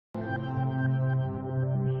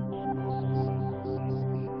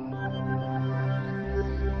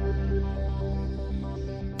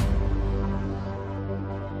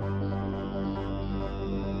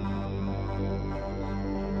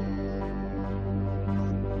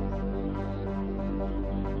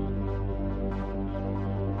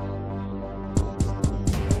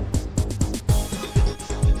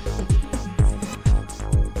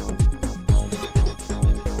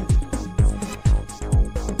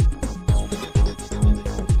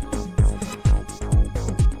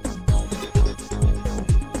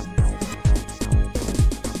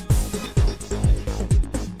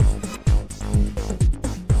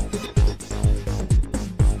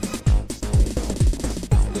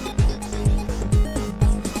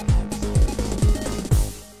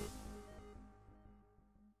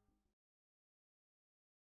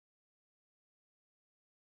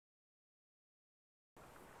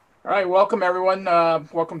All right, welcome everyone.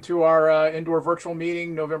 Welcome to our indoor virtual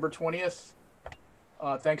meeting, November 20th.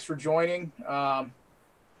 Thanks for joining.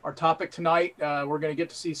 Our topic tonight, we're going to get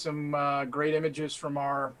to see some great images from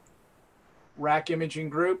our RAC imaging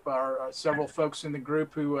group, our several folks in the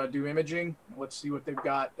group who do imaging. Let's see what they've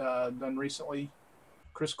got done recently.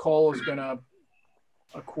 Chris Cole is going to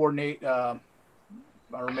coordinate or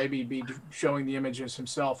maybe be showing the images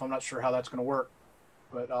himself. I'm not sure how that's going to work,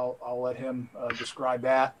 but I'll let him describe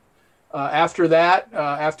that. After that,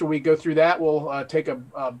 after we go through that, we'll take a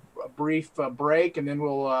brief break, and then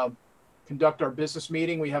we'll conduct our business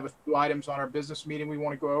meeting. We have a few items on our business meeting we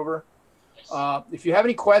want to go over. If you have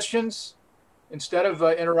any questions, instead of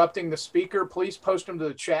interrupting the speaker, please post them to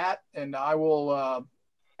the chat, and I will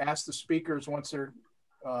ask the speakers once they're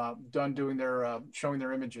done doing their showing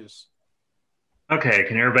their images. Okay,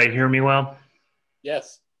 can everybody hear me well?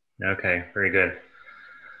 Yes. Okay, very good.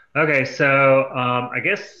 Okay, so I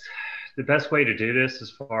guess the best way to do this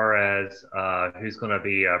as far as who's going to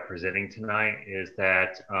be presenting tonight is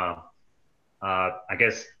that I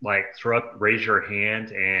guess like raise your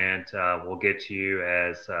hand, and we'll get to you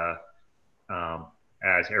as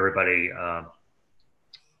everybody.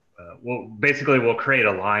 We'll create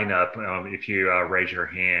a lineup if you raise your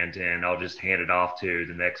hand, and I'll just hand it off to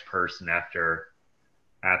the next person after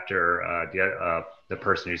the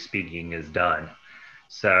person who's speaking is done.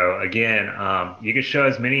 So again, you can show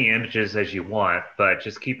as many images as you want, but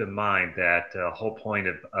just keep in mind that the whole point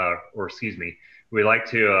of, we like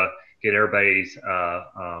to get everybody's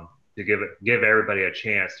to give everybody a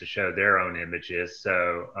chance to show their own images.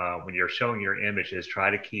 So when you're showing your images, try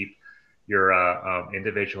to keep your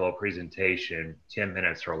individual presentation 10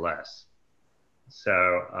 minutes or less.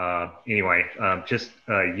 So anyway, just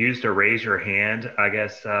use the raise your hand, I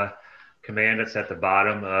guess, command that's at the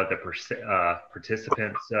bottom of the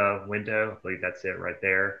participants window. I believe that's it right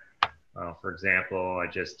there. For example, I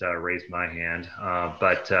just raised my hand,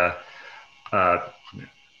 but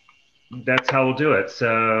that's how we'll do it.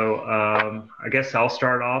 So I guess I'll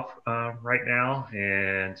start off right now,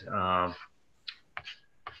 and I'll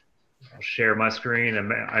share my screen.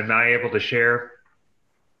 Am I able to share?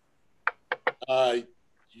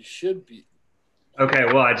 You should be. Okay,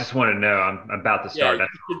 well, I just want to know. I'm about to start. Yeah,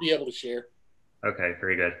 you should be able to share. Okay,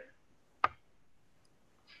 very good.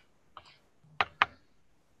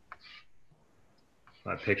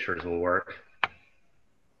 My pictures will work.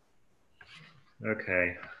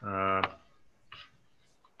 Okay.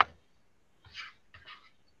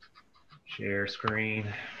 Share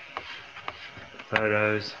screen.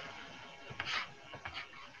 Photos.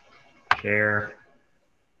 Share.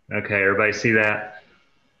 Okay, everybody see that?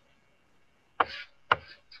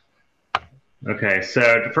 Okay,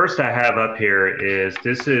 so the first I have up here is,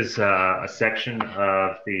 this is a section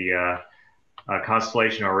of the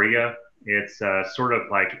constellation Auriga. It's sort of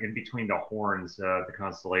like in between the horns of the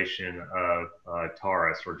constellation of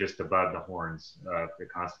Taurus, or just above the horns of the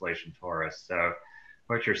constellation Taurus. So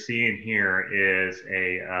what you're seeing here is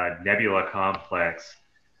a nebula complex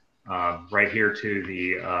right here to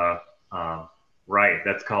the right.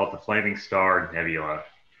 That's called the Flaming Star Nebula.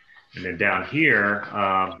 And then down here,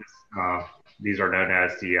 these are known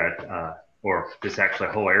as the, or this actually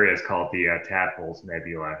whole area is called the Tadpoles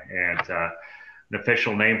Nebula. And an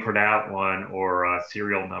official name for that one, or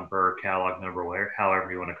serial number, catalog number, whatever,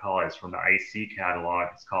 however you want to call it, is from the IC catalog.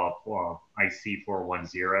 It's called IC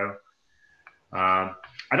 410. I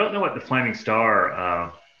don't know what the Flaming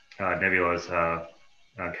Star Nebula's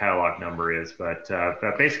catalog number is, but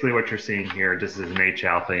basically what you're seeing here, this is an H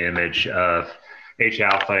alpha image of H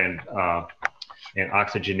alpha and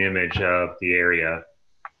oxygen image of the area,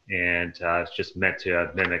 and it's just meant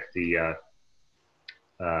to mimic the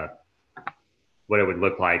what it would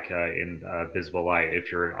look like in visible light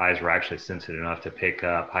if your eyes were actually sensitive enough to pick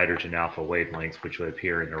up hydrogen alpha wavelengths, which would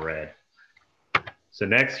appear in the red. So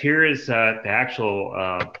next, here is the actual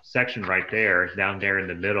section right there, down there in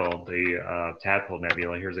the middle, the Tadpole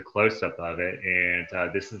Nebula. Here's a close-up of it, and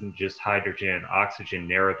this isn't just hydrogen, oxygen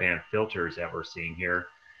narrowband filters that we're seeing here.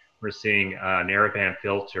 We're seeing narrowband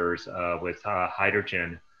filters with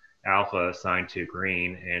hydrogen alpha assigned to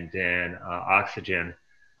green, and then oxygen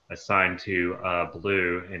assigned to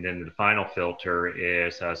blue, and then the final filter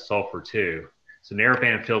is sulfur 2. So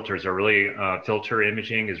narrowband filters are really, filter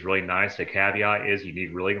imaging is really nice. The caveat is you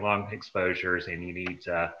need really long exposures, and you need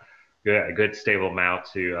a good stable mount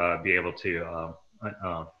to be able to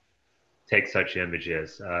take such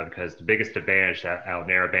images because the biggest advantage out in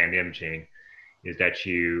narrowband imaging is that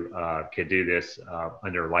you can do this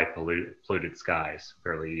under light polluted skies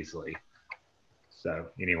fairly easily. So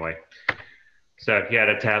anyway, so yeah,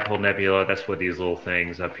 the Tadpole Nebula, that's what these little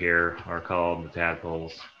things up here are called, the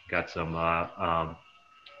tadpoles. Got some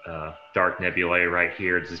dark nebulae right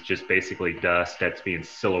here. This is just basically dust that's being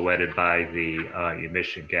silhouetted by the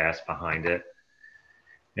emission gas behind it.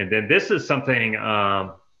 And then this is something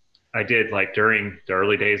I did like during the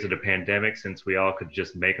early days of the pandemic, since we all could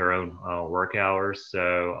just make our own work hours.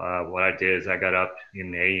 So what I did is I got up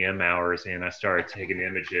in the AM hours and I started taking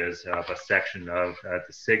images of a section of the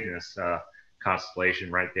Cygnus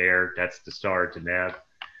constellation right there. That's the star Deneb.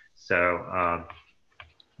 So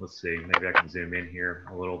let's see, maybe I can zoom in here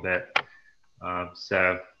a little bit.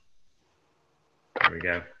 So there we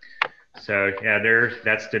go. So yeah,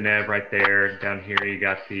 that's Deneb right there. Down here you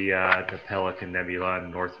got the Pelican Nebula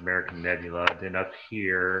and North American Nebula. Then up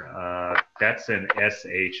here, that's an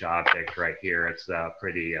SH object right here. It's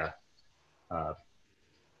pretty,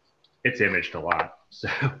 it's imaged a lot. So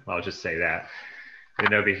I'll just say that.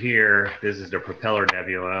 Then over here, this is the Propeller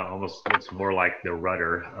Nebula. Almost looks more like the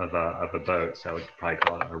rudder of a boat. So I would probably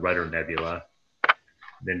call it a rudder nebula.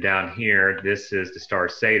 Then down here, this is the star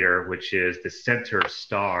Satyr, which is the center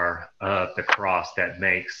star of the cross that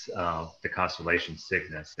makes the constellation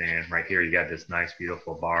Cygnus. And right here, you got this nice,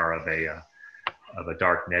 beautiful bar of a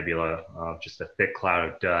dark nebula, just a thick cloud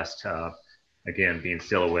of dust, again, being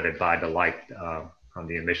silhouetted by the light from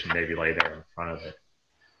the emission nebulae there in front of it.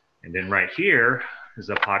 And then right here is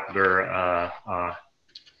a popular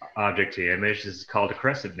object to image. This is called the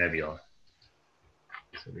Crescent Nebula.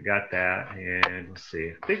 So we got that, and let's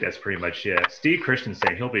see, I think that's pretty much it. Steve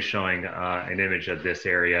Christensen, he'll be showing an image of this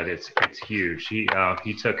area. It's huge. He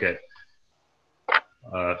took it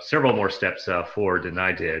several more steps forward than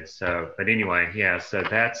I did. So, but anyway, yeah, so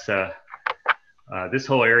that's, this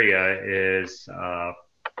whole area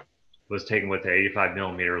was taken with an 85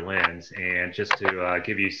 millimeter lens. And just to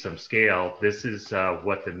give you some scale, this is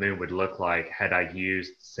what the moon would look like had I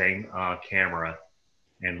used the same camera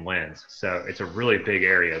and lens. So it's a really big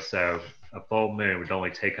area. So a full moon would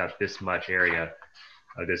only take up this much area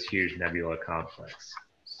of this huge nebula complex.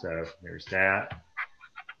 So there's that.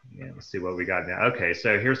 Yeah, let's see what we got now. Okay,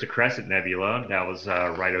 so here's the Crescent Nebula. That was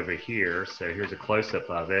right over here. So here's a close-up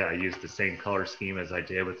of it. I used the same color scheme as I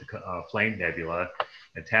did with the Flame Nebula.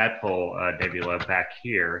 The Tadpole Nebula back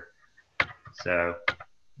here. So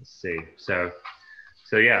let's see.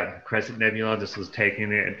 So yeah, Crescent Nebula, this was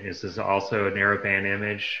taken in. This is also a narrowband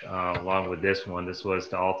image along with this one. This was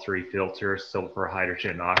the all three filters, sulfur,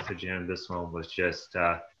 hydrogen, and oxygen. This one was just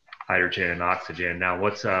hydrogen and oxygen. Now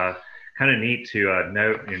what's kind of neat to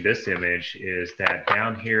note in this image is that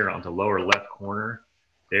down here on the lower left corner,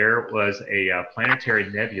 there was a planetary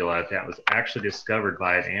nebula that was actually discovered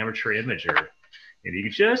by an amateur imager. And you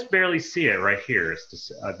can just barely see it right here.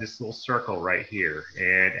 It's this little circle right here.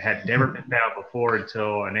 And it had never been found before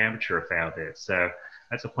until an amateur found it. So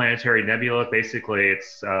that's a planetary nebula. Basically,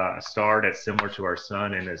 it's a star that's similar to our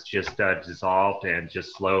sun, and it's just dissolved and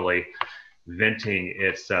just slowly venting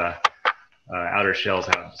its outer shells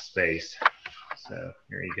out into space. So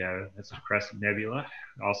here you go. That's a Crescent Nebula,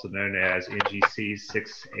 also known as NGC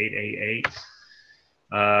 6888.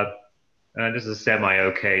 This is a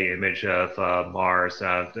semi-okay image of Mars.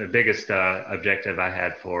 The biggest objective I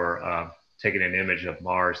had for taking an image of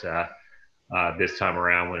Mars this time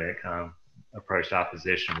around when it approached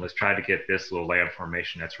opposition was try to get this little land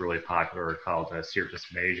formation that's really popular called Cirrus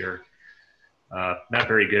Major. Not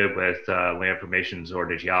very good with land formations or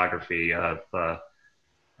the geography of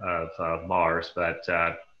Mars, but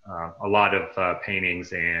a lot of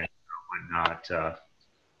paintings and whatnot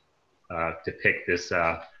depict this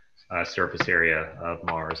surface area of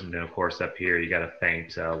Mars. And then of course up here you got a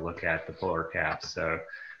faint look at the polar caps. So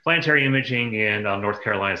planetary imaging in North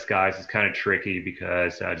Carolina skies is kind of tricky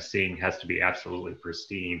because the scene has to be absolutely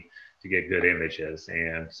pristine to get good images.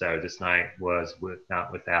 And so this night was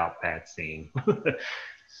not without bad scene.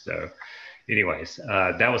 So anyways,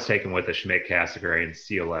 that was taken with a Schmidt Cassegrain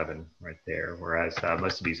C11 right there. Whereas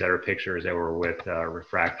most of these other pictures that were with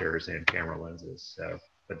refractors and camera lenses. So,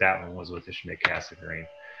 but that one was with the Schmidt Cassegrain.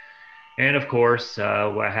 And of course,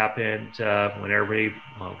 what happened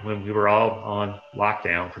when we were all on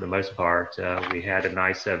lockdown for the most part, we had a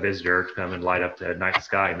nice visitor come and light up the night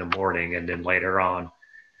sky in the morning, and then later on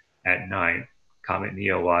at night, Comet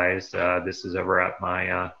Neowise. This is over at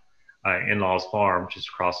my in-laws farm, just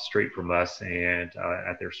across the street from us, and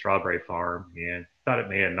at their strawberry farm, and thought it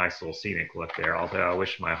made a nice little scenic look there, although I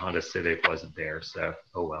wish my Honda Civic wasn't there, so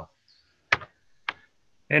oh well.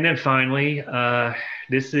 And then finally,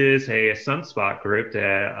 this is a sunspot group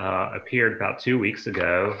that appeared about 2 weeks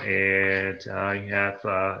ago. And you have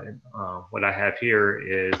what I have here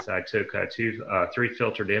is I took three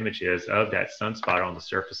filtered images of that sunspot on the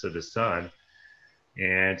surface of the sun.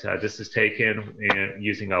 And this is taken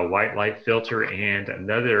using a white light filter and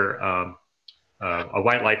another a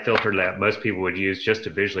white light filter that most people would use just to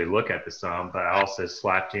visually look at the sun. But I also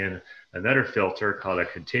slapped in another filter called a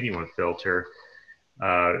continuum filter.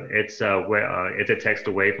 It detects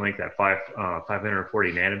the wavelength at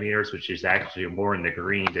 540 nanometers, which is actually more in the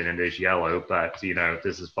green than it is yellow. But you know,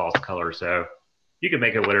 this is false color, so you can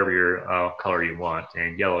make it whatever your color you want.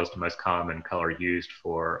 And yellow is the most common color used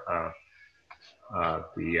for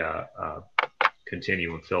the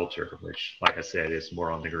continuum filter, which, like I said, is more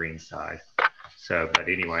on the green side. So, but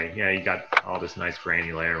anyway, yeah, you got all this nice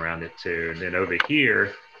granulae around it too. And then over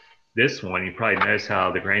here, this one, you probably notice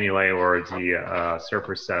how the granulae or the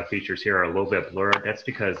surface features here are a little bit blurred. That's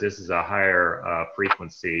because this is a higher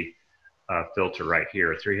frequency filter right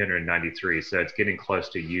here, 393. So it's getting close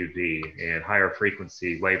to UV, and higher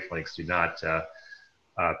frequency wavelengths do not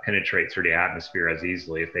penetrate through the atmosphere as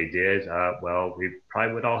easily. If they did, well, we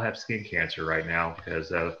probably would all have skin cancer right now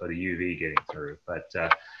because of the UV getting through. But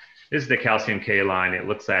this is the calcium K line. It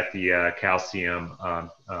looks at the calcium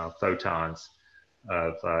photons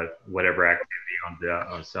of whatever activity on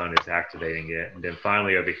the sun is activating it. And then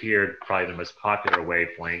finally over here, probably the most popular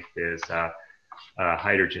wavelength is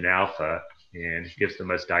hydrogen alpha, and it gives the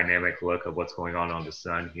most dynamic look of what's going on the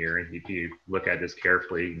sun here. And if you look at this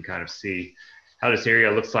carefully, you can kind of see how this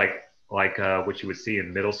area looks like what you would see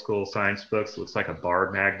in middle school science books. It looks like a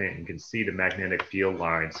bar magnet. You can see the magnetic field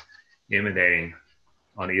lines emanating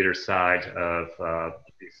on either side of the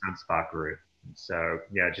sunspot group. So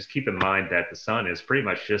yeah, just keep in mind that the sun is pretty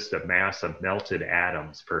much just a mass of melted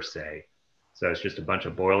atoms per se. So it's just a bunch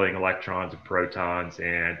of boiling electrons and protons,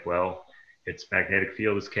 and well, its magnetic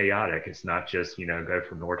field is chaotic. It's not just, you know, go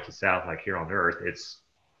from north to south like here on Earth. It's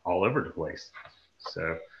all over the place.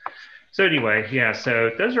 So anyway, yeah,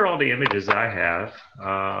 so those are all the images I have.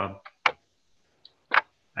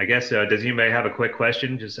 I guess, does anybody have a quick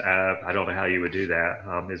question? Just, I don't know how you would do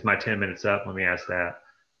that. Is my 10 minutes up? Let me ask that.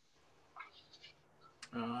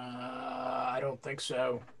 I don't think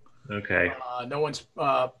so. Okay. No one's.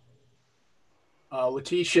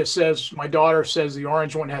 Letitia says, my daughter says the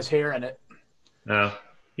orange one has hair in it. Oh,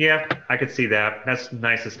 yeah, I could see that. That's the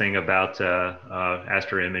nicest thing about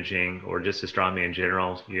astroimaging or just astronomy in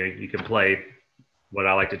general. You can play what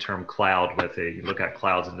I like to term cloud with it. You look at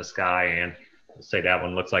clouds in the sky and say that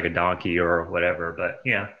one looks like a donkey or whatever. But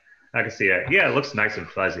yeah, I can see it. Yeah, it looks nice and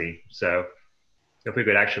fuzzy. So if we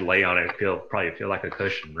could actually lay on it, probably feel like a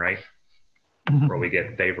cushion, right? Before we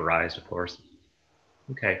get vaporized, of course.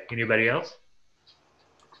 Okay, anybody else?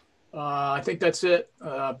 I think that's it.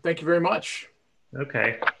 Thank you very much.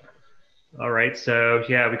 Okay. All right. So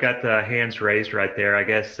yeah, we got the hands raised right there. I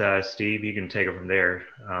guess, Steve, you can take it from there.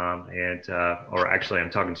 Or actually,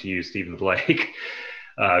 I'm talking to you, Stephen Blake.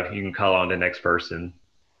 You can call on the next person.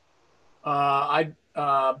 I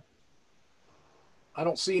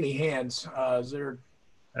don't see any hands. Is there?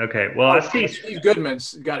 Okay. Well, I see Steve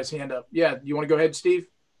Goodman's got his hand up. Yeah. You want to go ahead, Steve?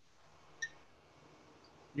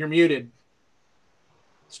 You're muted.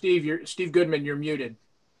 Steve Goodman, you're muted.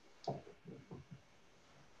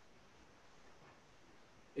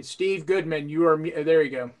 It's Steve Goodman. You are there. You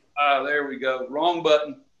go. There we go. Wrong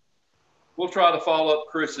button. We'll try to follow up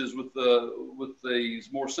Chris's with these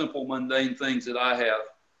more simple, mundane things that I have.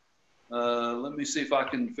 Let me see if I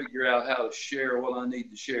can figure out how to share what I need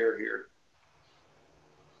to share here.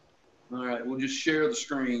 All right, we'll just share the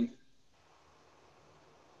screen.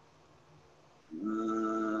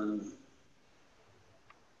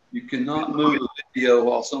 You cannot move the video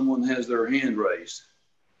while someone has their hand raised.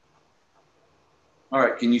 All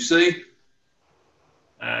right, can you see?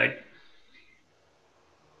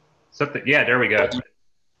 Something. Yeah, there we go.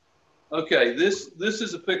 Okay, this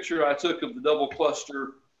is a picture I took of the double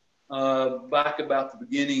cluster back about the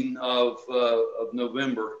beginning of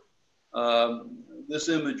November. This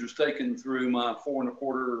image was taken through my 4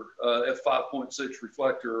 1/4 f5.6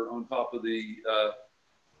 reflector on top of the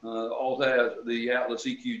the Atlas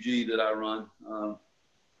EQG that I run.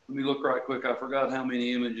 Let me look right quick. I forgot how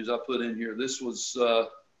many images I put in here. This was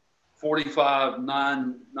 45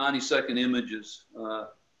 90-second images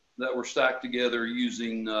that were stacked together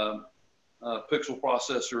using pixel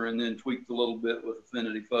processor and then tweaked a little bit with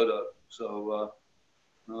Affinity Photo. So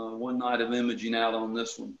one night of imaging out on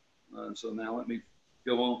this one. So now let me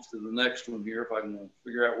go on to the next one here if I can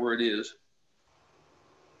figure out where it is.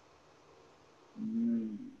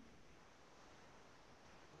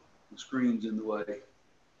 The screen's in the way.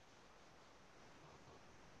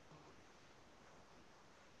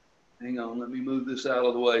 Hang on, let me move this out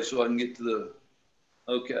of the way so I can get to the,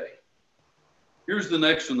 okay. Here's the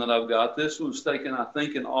next one that I've got. This one was taken, I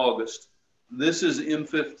think, in August. This is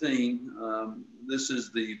M15. This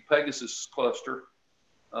is the Pegasus cluster.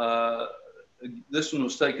 This one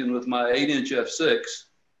was taken with my 8-inch f6.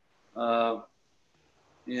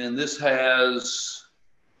 And this has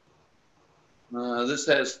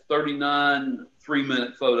 39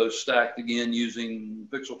 3-minute photos stacked again using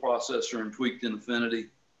pixel processor and tweaked infinity.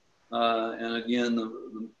 And again,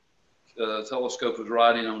 the telescope is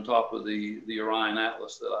riding on top of the Orion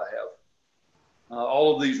Atlas that I have.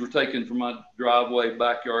 All of these were taken from my driveway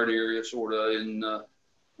backyard area, sort of in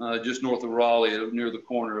just north of Raleigh, near the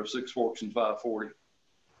corner of Six Forks and 540.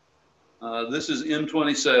 This is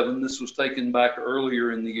M27. This was taken back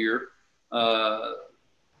earlier in the year. And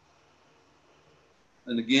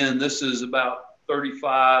again, this is about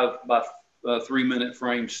 35 by 3-minute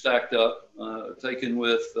frames stacked up, taken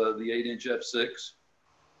with the 8-inch f6.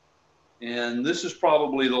 And this is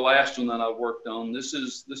probably the last one that I've worked on. This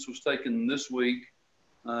was taken this week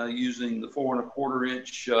using the 4¼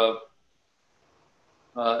 inch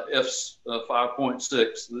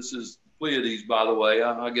f5.6. This is Pleiades, by the way.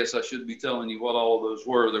 I guess I should be telling you what all of those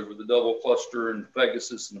were. There were the double cluster and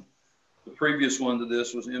Pegasus, and the previous one to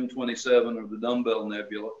this was M27, or the Dumbbell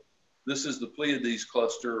Nebula. This is the Pleiades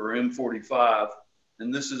cluster, or M45,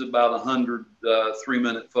 and this is about 100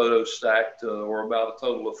 3-minute photos stacked, or about a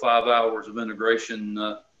total of 5 hours of integration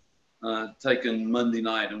taken Monday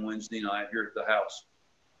night and Wednesday night here at the house.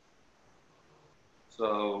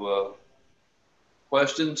 So,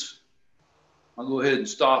 questions? I'll go ahead and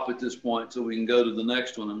stop at this point so we can go to the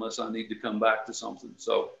next one, unless I need to come back to something.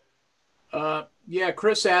 So, yeah,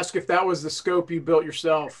 Chris asked if that was the scope you built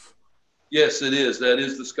yourself. yes, it is. That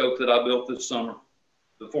is the scope that I built this summer.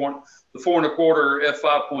 The 4¼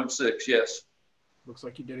 f5.6. Yes. Looks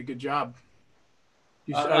like you did a good job.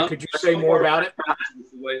 Could you say more about it?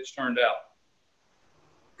 The way it's turned out.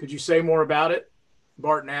 Could you say more about it?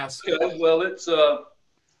 Barton asked. Okay, well, it's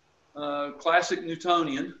classic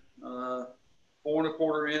Newtonian.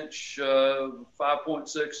 4¼ inch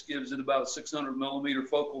 5.6 gives it about a 600 millimeter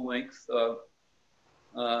focal length.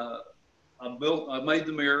 I made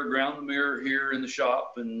the mirror, ground the mirror here in the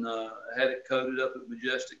shop, and had it coated up at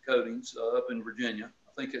Majestic Coatings up in Virginia.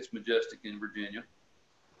 I think it's Majestic in Virginia.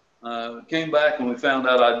 Came back and we found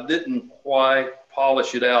out I didn't quite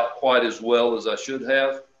polish it out quite as well as I should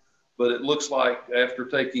have, but it looks like after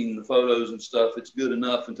taking the photos and stuff, it's good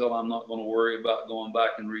enough until I'm not going to worry about going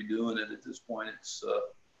back and redoing it. At this point, it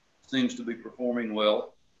seems to be performing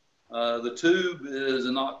well. The tube is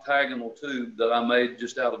an octagonal tube that I made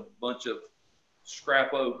just out of a bunch of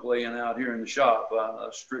scrap oak laying out here in the shop. I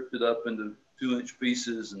stripped it up into 2-inch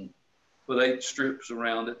pieces and put 8 strips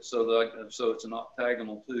around it, so it's an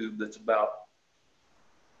octagonal tube that's about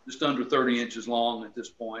just under 30 inches long at this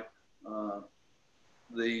point. I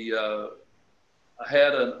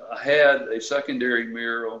had a secondary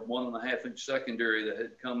mirror, a 1½ inch secondary that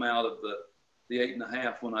had come out of the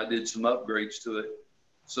 8½ when I did some upgrades to it.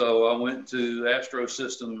 So I went to Astro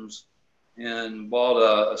Systems and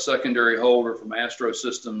bought a secondary holder from Astro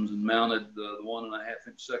Systems and mounted the 1½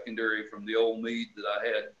 inch secondary from the old Meade that I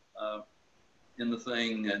had in the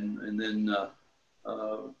thing, and then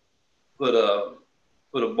put a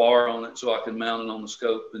bar on it so I could mount it on the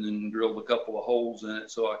scope, and then drilled a couple of holes in it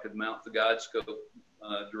so I could mount the guide scope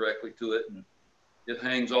directly to it, and it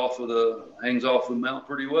hangs off of the mount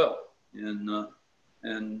pretty well.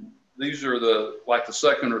 And these are like the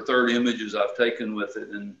second or third images I've taken with it,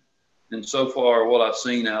 and so far what I've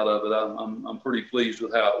seen out of it, I'm pretty pleased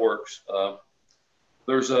with how it works.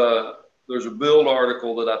 There's a build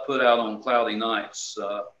article that I put out on Cloudy Nights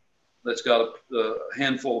that's got a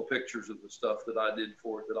handful of pictures of the stuff that I did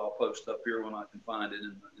for it that I'll post up here when I can find it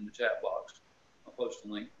in the chat box. I'll post a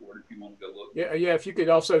link for it if you want to go look. Yeah. If you could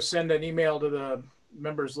also send an email to the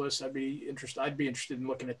members list, I'd be interested in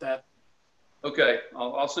looking at that. Okay,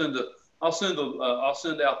 I'll send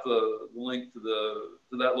out the link to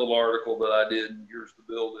that little article that I did, and here's the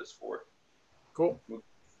build list for it. Cool.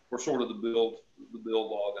 Or sort of the build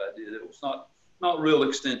log I did. It was not real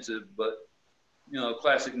extensive, but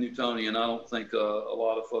classic Newtonian. I don't think a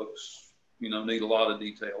lot of folks need a lot of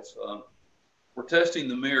details. For testing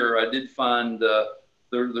the mirror, I did find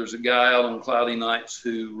there's a guy out on Cloudy Nights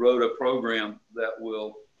who wrote a program that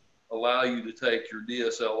will allow you to take your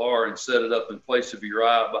DSLR and set it up in place of your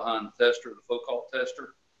eye behind the tester, the Foucault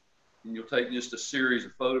tester, and you'll take just a series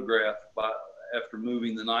of photographs after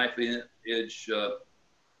moving the knife edge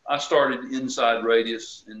I started inside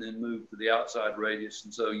radius and then moved to the outside radius.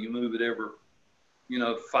 And so you move it every,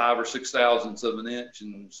 5 or 6 thousandths of an inch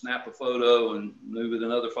and snap a photo, and move it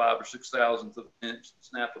another 5 or 6 thousandths of an inch, and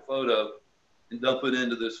snap a photo and dump it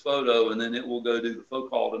into this photo. And then it will go do the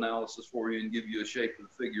Foucault analysis for you and give you a shape of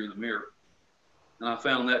the figure of the mirror. And I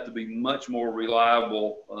found that to be much more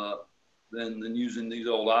reliable than using these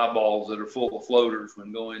old eyeballs that are full of floaters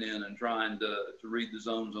when going in and trying to read the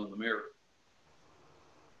zones on the mirror.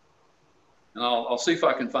 And I'll see if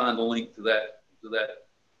I can find a link to that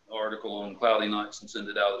article on cloudy nights and send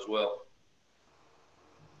it out as well.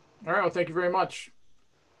 All right, well, thank you very much.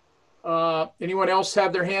 Anyone else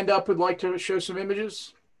have their hand up who'd like to show some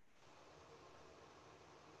images?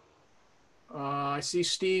 I see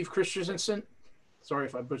Steve Christensen. Sorry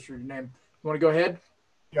if I butchered your name. You want to go ahead?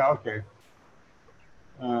 Yeah, okay.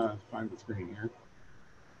 Find the screen here.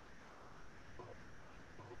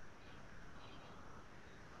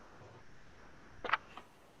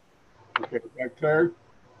 Okay, is that clear?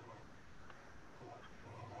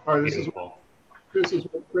 All right, this is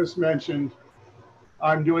what Chris mentioned.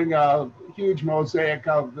 I'm doing a huge mosaic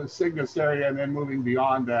of the Cygnus area and then moving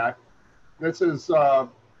beyond that. This is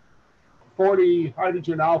 40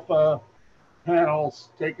 hydrogen alpha panels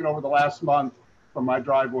taken over the last month from my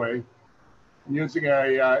driveway. I'm using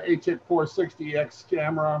a ATIC 460X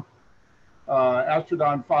camera,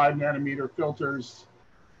 Astrodon 5 nanometer filters,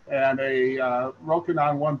 and a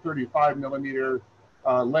Rokinon 135 millimeter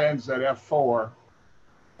lens at f4.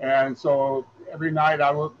 And so every night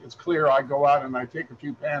it's clear, I go out and I take a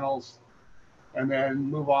few panels and then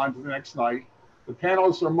move on to the next night. The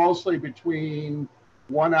panels are mostly between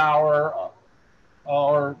 1 hour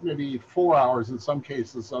or maybe 4 hours in some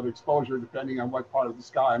cases of exposure, depending on what part of the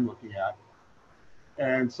sky I'm looking at.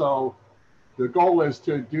 And so the goal is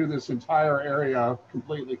to do this entire area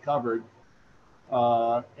completely covered.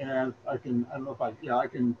 And I don't know if I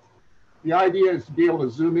can, the idea is to be able to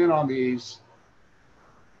zoom in on these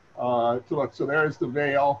to look. So there's the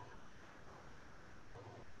veil.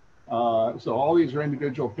 So all these are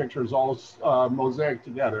individual pictures, all mosaic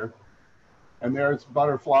together. And there's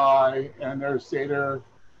butterfly, and there's satyr,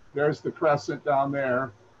 there's the crescent down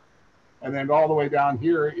there. And then all the way down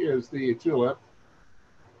here is the tulip.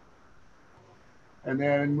 And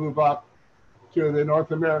then move up to the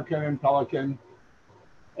North American and pelican.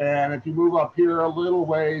 And if you move up here a little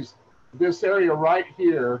ways, this area right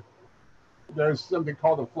here, there's something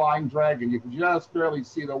called a flying dragon. You can just barely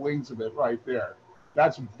see the wings of it right there.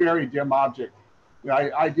 That's a very dim object.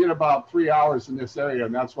 I did about 3 hours in this area,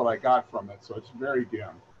 and that's what I got from it. So it's very dim.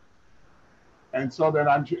 And so then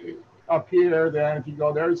I'm up here, then if you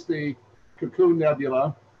go, there's the Cocoon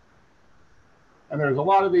Nebula. And there's a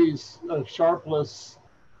lot of these sharpless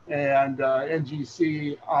and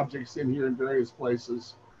NGC objects in here in various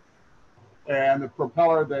places. And the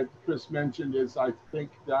propeller that Chris mentioned is, I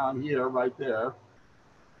think, down here, right there.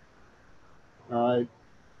 All right.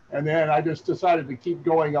 And then I just decided to keep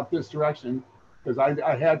going up this direction because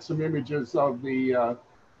I had some images of the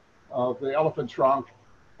elephant trunk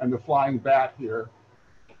and the flying bat here.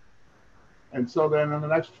 And so then in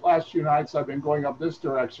the last few nights, I've been going up this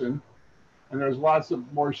direction. And there's lots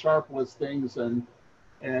of more sharpless things and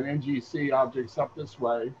NGC objects up this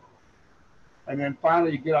way. And then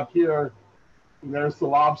finally you get up here, and there's the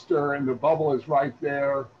lobster, and the bubble is right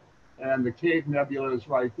there, and the cave nebula is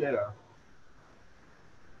right there.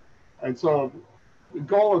 And so the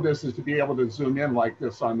goal of this is to be able to zoom in like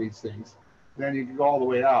this on these things. Then you can go all the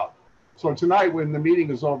way out. So tonight when the meeting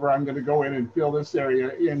is over, I'm going to go in and fill this area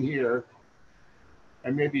in here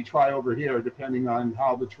and maybe try over here, depending on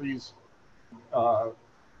how the trees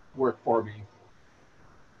work for me.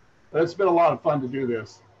 But it's been a lot of fun to do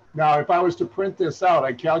this. Now, if I was to print this out,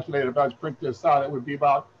 I calculated if I was to print this out, it would be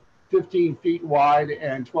about 15 feet wide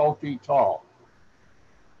and 12 feet tall.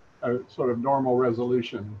 A sort of normal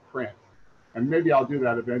resolution print. And maybe I'll do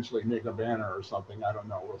that eventually, make a banner or something. I don't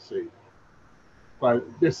know, we'll see. But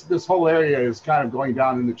this whole area is kind of going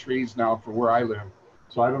down in the trees now from where I live.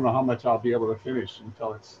 So I don't know how much I'll be able to finish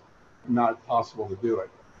until it's not possible to do it.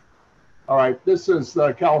 All right, this is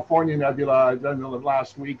the California Nebula I've done in the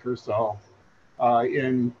last week or so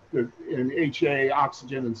in HA,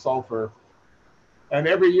 oxygen, and sulfur. And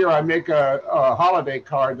every year I make a holiday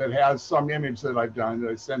card that has some image that I've done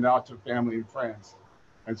that I send out to family and friends.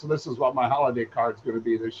 And so this is what my holiday card is going to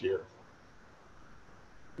be this year.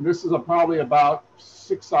 And this is probably about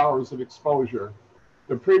 6 hours of exposure.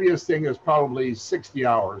 The previous thing is probably 60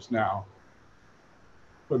 hours now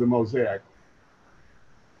for the mosaic.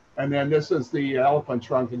 And then this is the elephant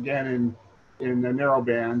trunk again in the narrow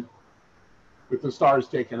band with the stars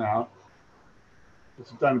taken out. This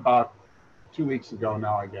was done about 2 weeks ago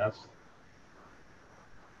now, I guess.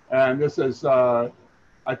 And this is, I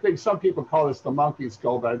think some people call this the monkey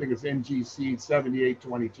skull, but I think it's NGC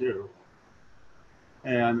 7822.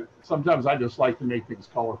 And sometimes I just like to make things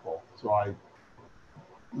colorful, so I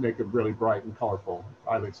make it really bright and colorful,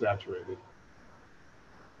 highly saturated.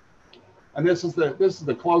 And this is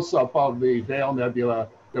the close-up of the Veil Nebula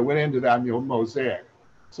that went into that mosaic.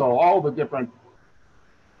 So all the different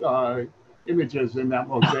images in that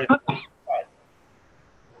mosaic.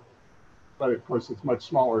 But of course, it's much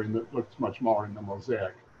smaller and it looks much smaller in the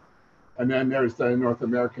mosaic. And then there's the North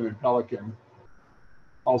American and Pelican,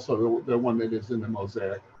 also the one that is in the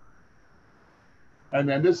mosaic. And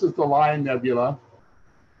then this is the Lion Nebula.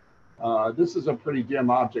 This is a pretty dim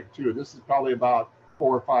object too. This is probably about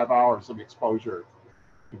 4 or 5 hours of exposure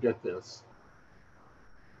to get this.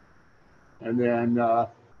 And then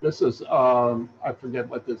this is, I forget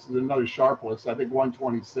what this is, another sharpless, I think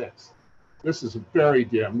 126. This is very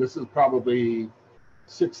dim. This is probably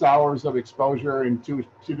 6 hours of exposure in two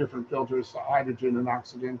different filters, hydrogen and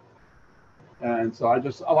oxygen. And so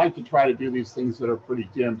I like to try to do these things that are pretty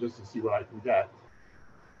dim just to see what I can get.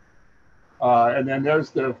 And then there's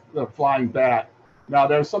the flying bat. Now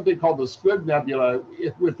there's something called the Squid Nebula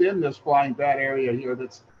within this flying bat area here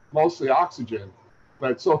that's mostly oxygen.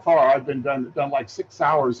 But so far I've been done like 6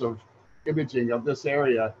 hours of imaging of this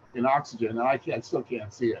area in oxygen, and I still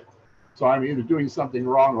can't see it. So I'm either doing something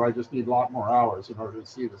wrong or I just need a lot more hours in order to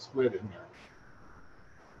see the squid in there.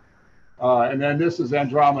 And then this is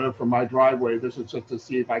Andromeda from my driveway. This is just to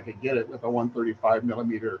see if I could get it with a 135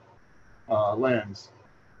 millimeter lens.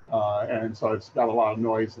 And so it's got a lot of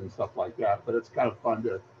noise and stuff like that, but it's kind of fun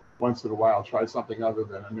to once in a while try something other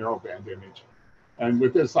than a narrowband image. And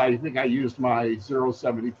with this, I think I used my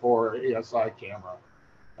 074 ASI camera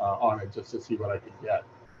on it just to see what I could get.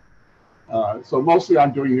 So mostly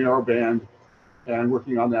I'm doing narrowband and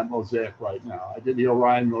working on that mosaic right now. I did the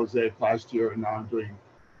Orion mosaic last year, and now I'm doing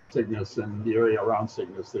Cygnus and the area around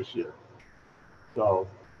Cygnus this year. So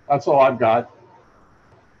that's all I've got.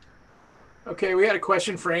 Okay, we had a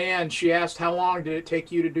question for Ann. She asked, how long did it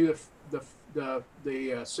take you to do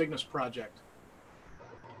the Cygnus project?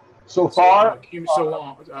 So far,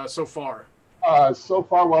 so far,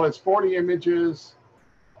 well, it's 40 images,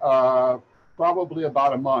 probably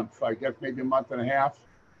about a month. I guess maybe a month and a half,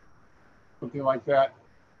 something like that.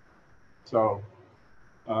 So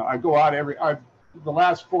I go out the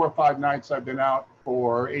last 4 or 5 nights I've been out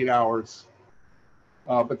for 8 hours.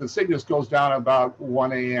 But the Cygnus goes down about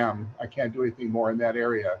 1 a.m. I can't do anything more in that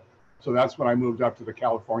area. So that's when I moved up to the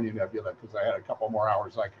California Nebula, because I had a couple more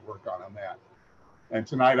hours I could work on that. And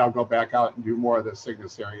tonight I'll go back out and do more of the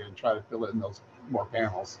Cygnus area and try to fill in those more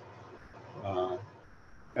panels.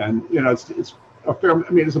 And you know, it's a fair, I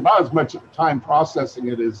mean, it's about as much time processing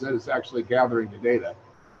it as actually gathering the data.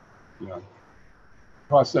 You know,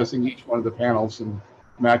 processing each one of the panels and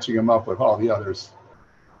matching them up with all the others.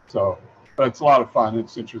 So, but it's a lot of fun.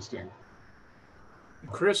 It's interesting.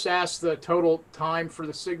 Chris asked the total time for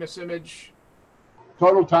the Cygnus image.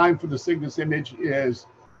 Total time for the Cygnus image is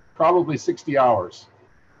probably 60 hours.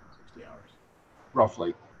 60 hours.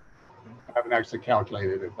 Roughly. I haven't actually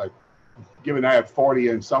calculated it, but given I have 40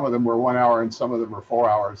 and some of them were 1 hour and some of them were 4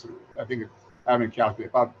 hours, I think I haven't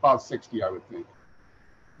calculated. About 60, I would think.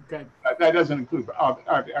 Okay. That doesn't include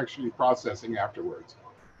actually processing afterwards.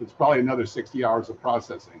 It's probably another 60 hours of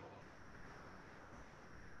processing.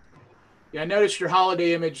 Yeah, I noticed your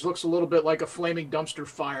holiday image looks a little bit like a flaming dumpster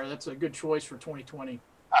fire. That's a good choice for 2020.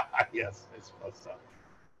 Yes, I suppose so.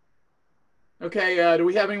 Okay, do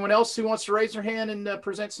we have anyone else who wants to raise their hand and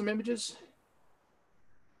present some images?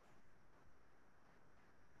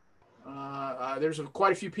 There's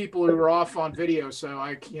quite a few people who are off on video, so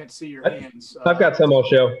I can't see your hands. I've got some I'll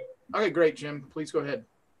show. Okay, great, Jim. Please go ahead.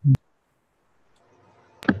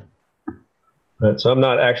 Right, so I'm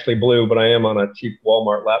not actually blue, but I am on a cheap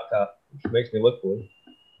Walmart laptop, which makes me look blue.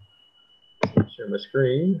 Share my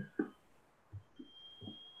screen.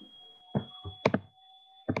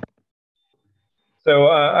 So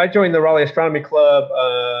I joined the Raleigh Astronomy Club,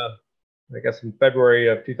 I guess in February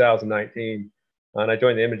of 2019. And I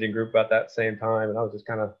joined the imaging group about that same time. And I was just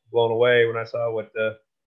kind of blown away when I saw what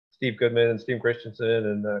Steve Goodman and Steve Christensen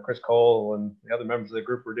and Chris Cole and the other members of the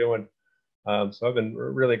group were doing. So I've been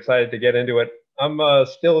really excited to get into it. I'm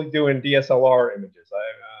still doing DSLR images. I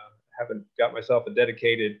haven't got myself a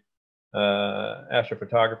dedicated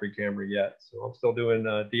astrophotography camera yet. So I'm still doing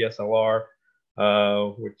DSLR,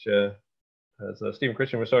 which, as Stephen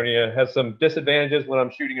Christian was showing you, has some disadvantages when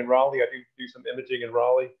I'm shooting in Raleigh. I do some imaging in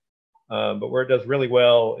Raleigh. But where it does really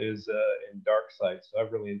well is in dark sites. So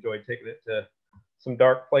I've really enjoyed taking it to some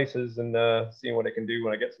dark places and seeing what it can do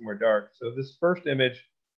when I get somewhere dark. So this first image,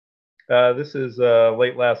 this is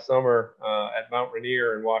late last summer at Mount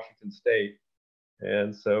Rainier in Washington State.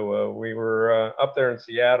 And so we were up there in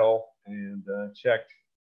Seattle and checked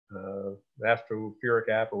the Astrophotography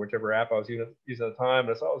app, or whichever app I was using at the time.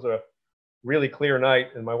 And I saw it was a really clear night,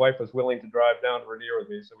 and my wife was willing to drive down to Rainier with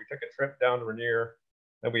me. So we took a trip down to Rainier,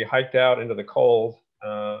 and we hiked out into the cold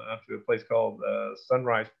up to a place called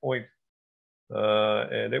Sunrise Point.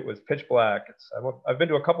 And it was pitch black. I've been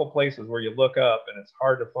to a couple places where you look up and it's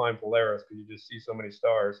hard to find Polaris because you just see so many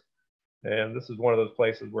stars. And this is one of those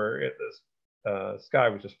places where the sky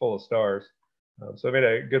was just full of stars. So I made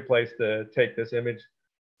a good place to take this image.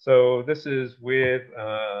 So this is with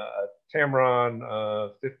a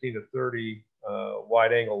Tamron 15 to 30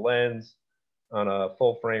 wide angle lens on a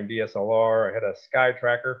full frame DSLR. I had a sky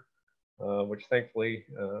tracker, which thankfully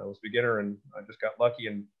I was a beginner and I just got lucky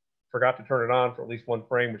and forgot to turn it on for at least one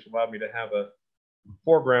frame, which allowed me to have a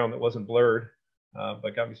foreground that wasn't blurred,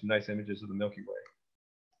 but got me some nice images of the Milky Way.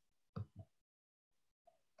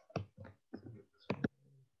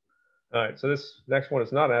 All right, so this next one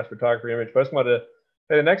is not an astrophotography image, but I just wanted to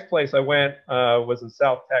say the next place I went was in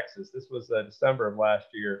South Texas. This was December of last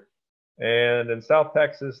year. And in South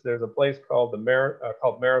Texas, there's a place called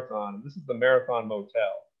Marathon. And this is the Marathon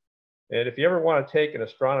Motel. And if you ever want to take an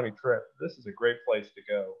astronomy trip, this is a great place to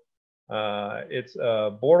go. It's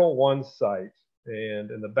a Bortle 1 site,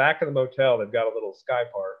 and in the back of the motel, they've got a little sky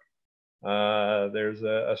park. There's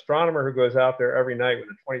an astronomer who goes out there every night with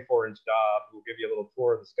a 24-inch Dob, who will give you a little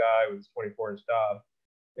tour of the sky with his 24-inch Dob.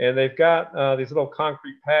 And they've got these little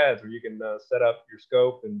concrete pads where you can set up your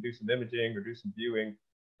scope and do some imaging or do some viewing.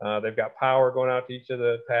 They've got power going out to each of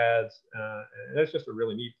the pads, and it's just a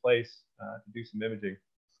really neat place to do some imaging.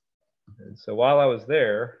 And so while I was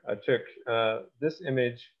there, I took this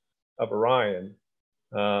image of Orion.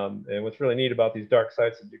 And what's really neat about these dark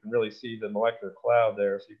sites is you can really see the molecular cloud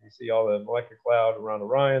there. So you can see all the molecular cloud around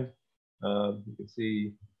Orion. You can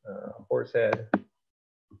see Horsehead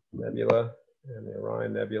Nebula and the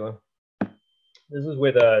Orion Nebula. This is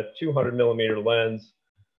with a 200 millimeter lens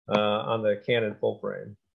on the Canon full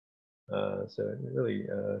frame. So it really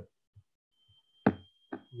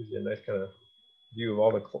gives you a nice kind of view of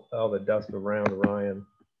all the dust around Orion.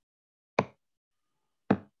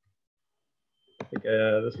 I think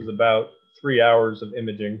this was about 3 hours of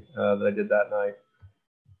imaging that I did that night.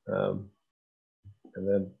 And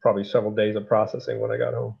then probably several days of processing when I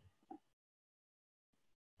got home.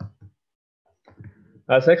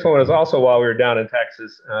 This next one was also while we were down in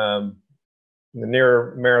Texas.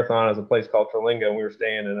 Near Marathon is a place called Terlinga, and we were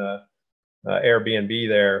staying in a Airbnb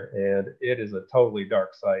there, and it is a totally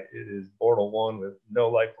dark site. It is Bortle 1 with no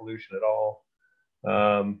light pollution at all.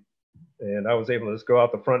 And I was able to just go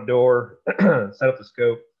out the front door, set up the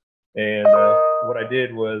scope, and what I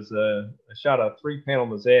did was I shot a 3-panel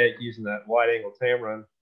mosaic using that wide-angle Tamron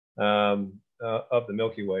of the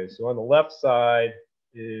Milky Way. So on the left side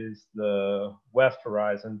is the west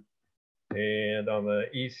horizon, and on the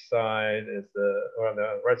east side is or on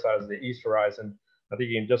the right side is the east horizon. I think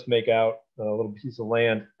you can just make out a little piece of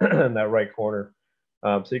land in that right corner.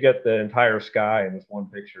 So you get the entire sky in this one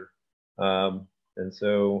picture. And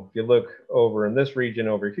so if you look over in this region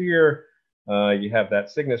over here, you have that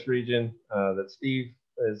Cygnus region that Steve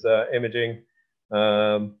is imaging.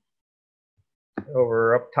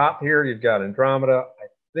 Over up top here, you've got Andromeda. I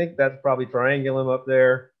think that's probably Triangulum up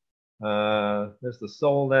there. There's the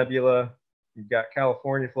Sol Nebula. You've got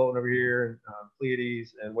California floating over here,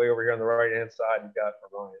 Pleiades, and way over here on the right-hand side, you've got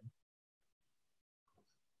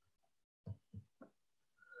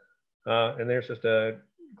Orion. And there's just a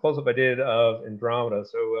close-up I did of Andromeda.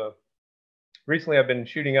 So recently I've been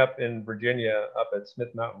shooting up in Virginia, up at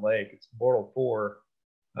Smith Mountain Lake. It's Bortle 4,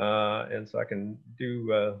 and so I can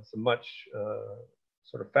do some much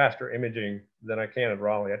sort of faster imaging than I can at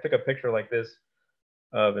Raleigh. I took a picture like this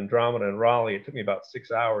of Andromeda and Raleigh. It took me about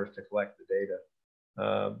 6 hours to collect the data.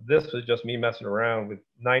 This was just me messing around with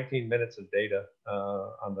 19 minutes of data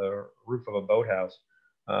on the roof of a boathouse.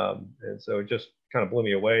 And so it just kind of blew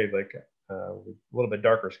me away. Like with a little bit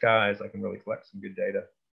darker skies, I can really collect some good data.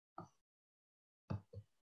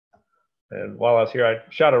 And while I was here, I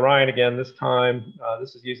shot Orion again this time.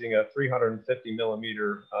 This is using a 350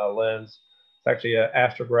 millimeter lens. It's actually an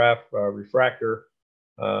astrograph refractor.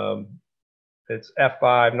 It's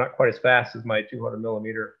f5, not quite as fast as my 200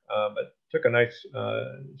 millimeter, but took a nice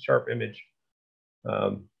sharp image.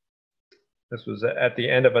 This was at the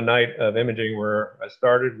end of a night of imaging where I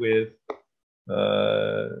started with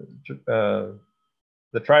the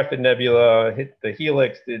Trifid Nebula, hit the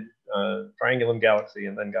helix, did Triangulum Galaxy,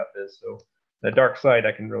 and then got this. So the dark site,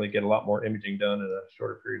 I can really get a lot more imaging done in a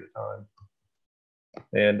shorter period of time.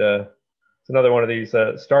 And it's another one of these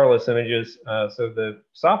starless images. So the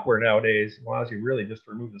software nowadays allows you really just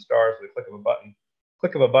to remove the stars with a click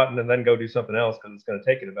of a button, and then go do something else, because it's going to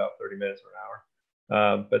take it about 30 minutes or an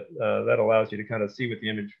hour. But that allows you to kind of see what the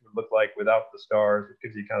image would look like without the stars. It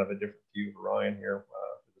gives you kind of a different view of Orion here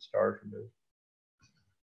with the stars removed.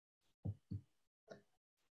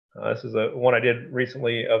 This is one I did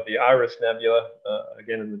recently of the Iris Nebula,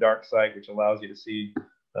 again in the dark site, which allows you to see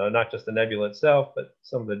not just the nebula itself, but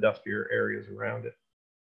some of the dustier areas around it.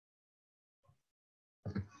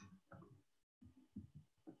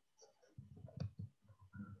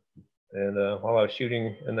 And while I was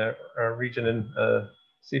shooting in that region in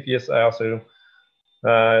Cepheus, I also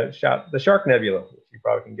shot the Shark Nebula, which you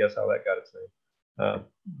probably can guess how that got its name.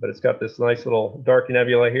 But it's got this nice little dark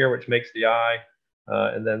nebula here, which makes the eye,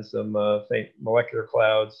 and then some faint molecular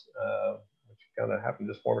clouds, which kind of happen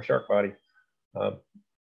to just form a shark body.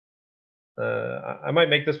 I might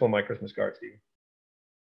make this one my Christmas card, Steve.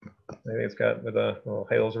 I think it's got with little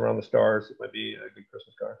halos around the stars. It might be a good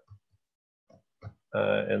Christmas card.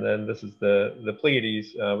 And then this is the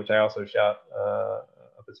Pleiades, which I also shot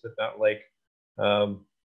up at Smith Mountain Lake.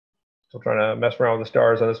 Still trying to mess around with the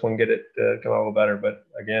stars on this one, get it come out a little better. But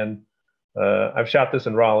again, I've shot this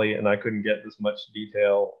in Raleigh, and I couldn't get this much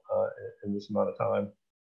detail in this amount of time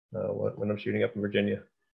when I'm shooting up in Virginia.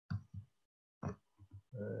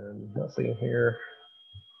 And let's see here.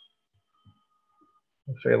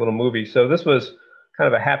 I'll show you a little movie. So this was kind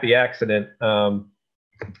of a happy accident.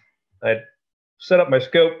 I set up my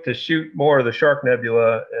scope to shoot more of the Shark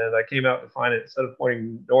Nebula, and I came out to find it, instead of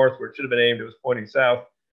pointing north where it should have been aimed, it was pointing south.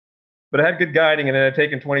 But I had good guiding, and it had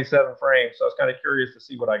taken 27 frames, so I was kind of curious to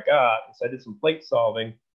see what I got. So I did some plate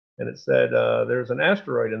solving, and it said there's an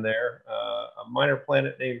asteroid in there, a minor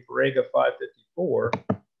planet named Farraga 554.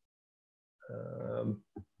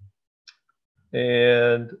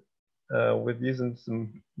 With using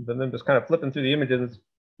then just kind of flipping through the images,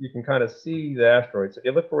 you can kind of see the asteroid. So if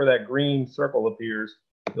you look for where that green circle appears,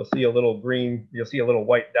 you'll see a little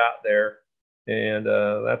white dot there, and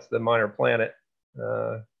that's the minor planet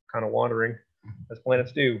kind of wandering, as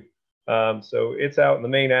planets do. So it's out in the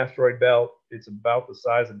main asteroid belt. It's about the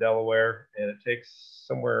size of Delaware, and it takes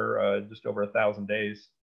somewhere just over 1,000 days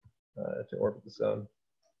to orbit the sun.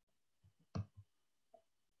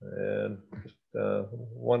 And just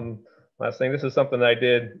one last thing. This is something that I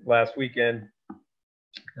did last weekend.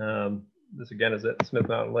 This again is at Smith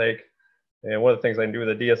Mountain Lake. And one of the things I can do with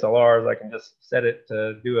a DSLR is I can just set it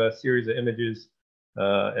to do a series of images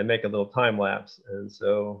and make a little time lapse. And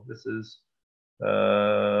so this is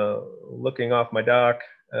looking off my dock.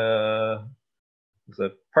 It's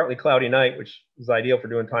a partly cloudy night, which is ideal for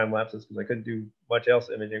doing time lapses because I couldn't do much else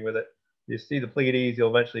imaging with it. You see the Pleiades,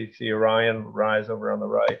 you'll eventually see Orion rise over on the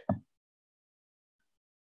right.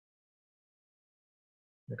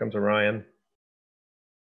 Here comes Orion.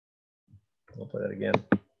 I'll play that again.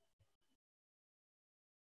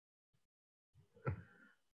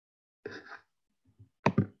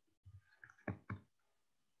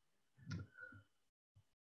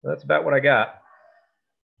 That's about what I got.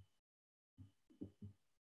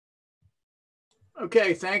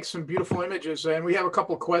 Okay, thanks. Some beautiful images. And we have a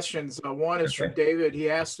couple of questions. One is from David.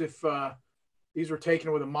 He asked if these were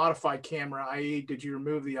taken with a modified camera, i.e. did you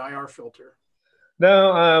remove the IR filter?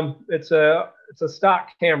 No, it's a stock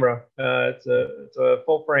camera. It's a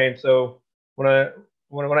full frame. So when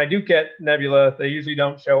I do get nebula, they usually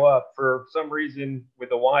don't show up. For some reason,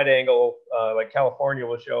 with a wide angle, like California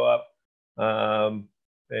will show up.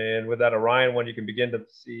 And with that Orion one, you can begin to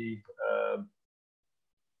see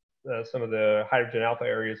some of the hydrogen alpha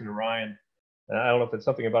areas in Orion. I don't know if it's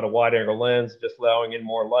something about a wide angle lens, just allowing in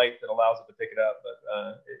more light that allows it to pick it up, but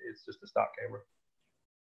it's just a stock camera.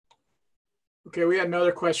 Okay, we had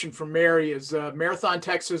another question from Mary. Is Marathon,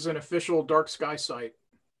 Texas an official dark sky site?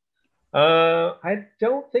 I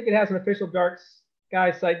don't think it has an official dark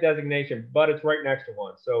sky site designation, but it's right next to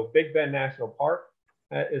one. So Big Bend National Park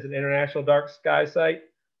is an international dark sky site.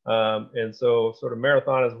 And so sort of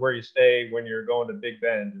Marathon is where you stay when you're going to Big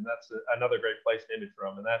Bend. And that's another great place to image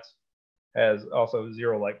from. And that's has also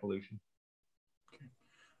zero light pollution.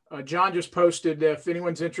 Okay. John just posted, if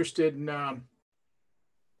anyone's interested in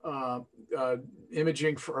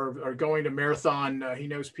imaging or going to Marathon, he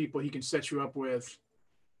knows people he can set you up with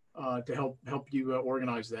to help you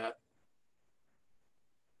organize that.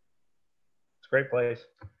 It's a great place.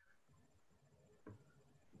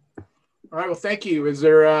 All right. Well, thank you. Is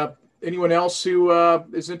there anyone else who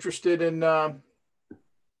is interested in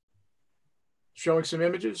showing some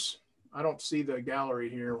images? I don't see the gallery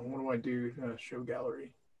here. What do I do? Show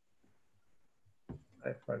gallery. I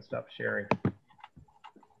probably stop sharing.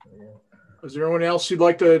 Is there anyone else who'd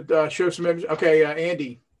like to show some images? Okay,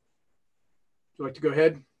 Andy, would you like to go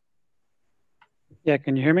ahead? Yeah,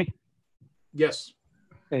 can you hear me? Yes.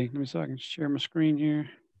 Okay, let me so I can share my screen here.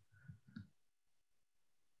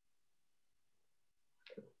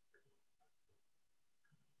 Is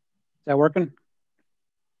that working?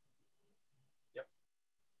 Yep.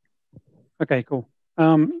 Okay, cool.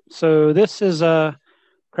 So this is a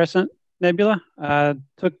Crescent Nebula. I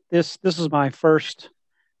took this is my first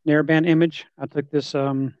narrowband image. I took this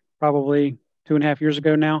probably 2.5 years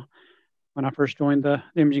ago now when I first joined the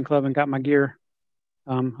imaging club and got my gear.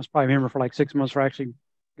 I was probably a member for like 6 months before I actually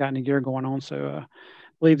got any gear going on. So I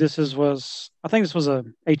believe this I think this was a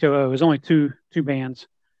HOO. It was only two bands.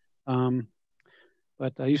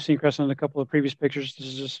 But you've seen Crescent in a couple of previous pictures. This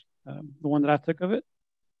is just the one that I took of it.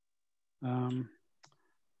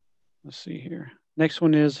 Let's see here. Next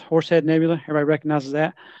one is Horsehead Nebula. Everybody recognizes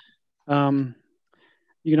that.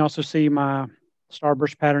 You can also see my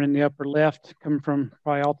starburst pattern in the upper left coming from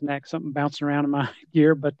probably Altenac, something bouncing around in my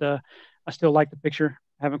gear, but I still like the picture.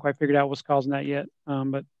 I haven't quite figured out what's causing that yet,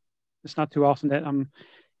 but it's not too often that I'm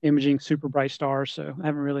imaging super bright stars, so I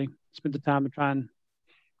haven't really spent the time to try and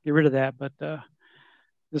get rid of that, but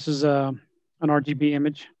this is an RGB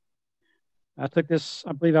image. I took this,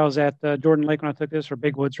 I believe I was at Jordan Lake when I took this, or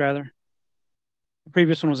Big Woods rather. The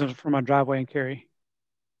previous one was from my driveway in Cary.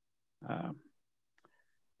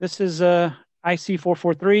 This is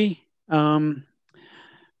IC443. Trying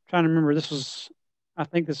to remember, I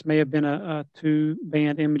think this may have been a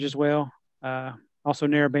 2-band image as well. Also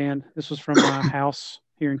narrowband. This was from my house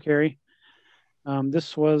here in Cary.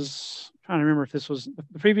 This was, trying to remember if this was,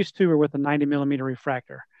 the previous two were with a 90mm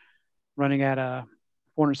refractor running at a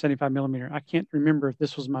 475mm. I can't remember if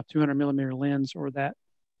this was my 200mm lens or that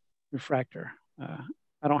refractor.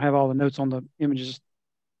 I don't have all the notes on the images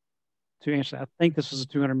to answer that. I think this was a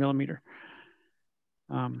 200mm.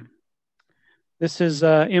 This is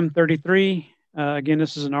M33. Again,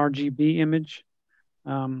 this is an RGB image.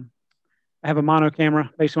 I have a mono camera.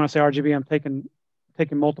 Basically, when I say RGB, I'm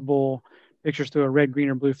taking multiple pictures through a red, green,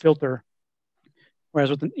 or blue filter. Whereas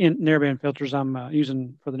with the narrowband filters I'm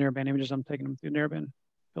using for the narrowband images, I'm taking them through narrowband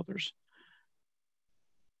filters.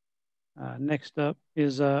 Next up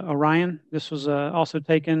is Orion. This was also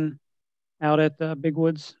taken out at Big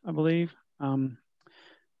Woods, I believe.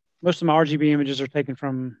 Most of my RGB images are taken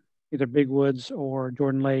from either Big Woods or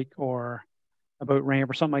Jordan Lake or a boat ramp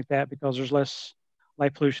or something like that because there's less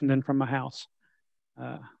light pollution than from my house.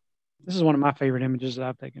 This is one of my favorite images that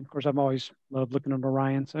I've taken. Of course, I've always loved looking at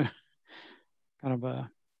Orion, so kind of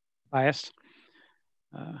biased.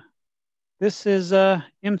 This is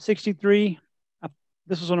M63.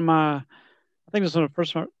 This was one of my, I think this was one of the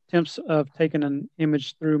first attempts of taking an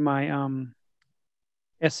image through my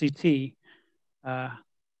SCT. I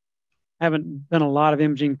haven't done a lot of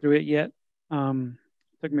imaging through it yet.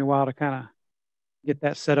 Took me a while to kind of get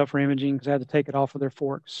that set up for imaging because I had to take it off of their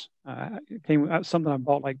forks. It came something I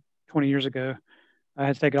bought like 20 years ago. I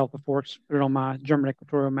had to take it off the forks, put it on my German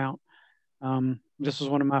equatorial mount. This was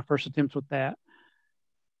one of my first attempts with that.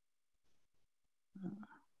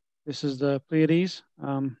 This is the Pleiades.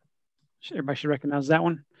 Everybody should recognize that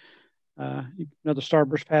one. Another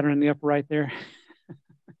starburst pattern in the upper right there.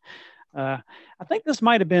 I think this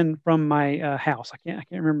might have been from my house. I can't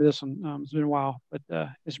remember this one. It's been a while, but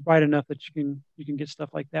it's bright enough that you can get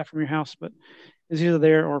stuff like that from your house. But it's either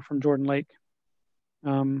there or from Jordan Lake.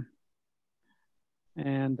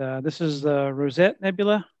 This is the Rosette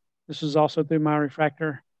Nebula. This is also through my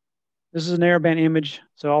refractor. This is a narrowband image,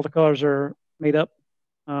 so all the colors are made up.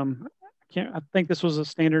 I think this was a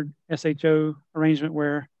standard SHO arrangement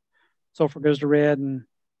where sulfur goes to red and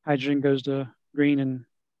hydrogen goes to green and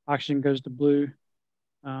oxygen goes to blue. If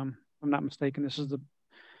I'm not mistaken, this is the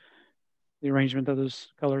arrangement of those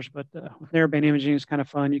colors. But with narrowband imaging, it's kind of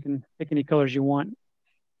fun. You can pick any colors you want.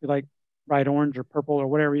 If you like bright orange or purple or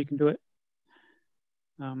whatever, you can do it.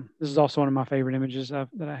 This is also one of my favorite images that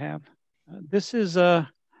I have. This is a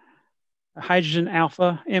hydrogen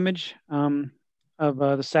alpha image of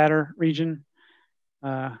the Saturn region.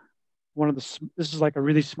 This is like a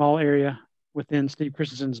really small area within Steve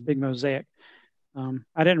Christensen's big mosaic.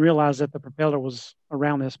 I didn't realize that the propeller was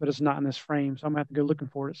around this, but it's not in this frame, so I'm gonna have to go looking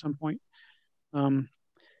for it at some point.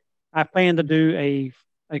 I plan to do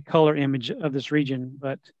a color image of this region,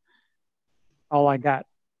 but all I got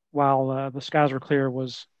while the skies were clear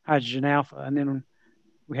was hydrogen alpha, and then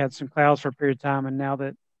we had some clouds for a period of time, and now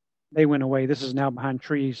that they went away, this is now behind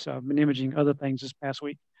trees. So I've been imaging other things this past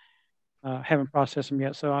week. Haven't processed them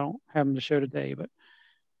yet, so I don't have them to show today. But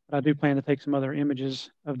I do plan to take some other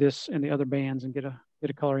images of this and the other bands and get a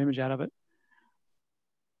color image out of it.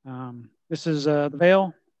 This is the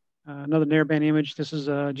veil, another narrowband image. This is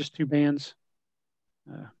just 2 bands,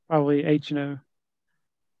 probably H and O,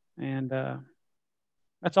 and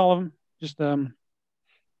that's all of them. Just grabbed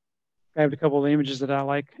a couple of the images that I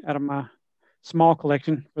like out of my small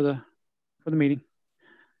collection for the meeting.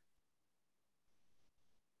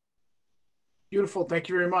 Beautiful. Thank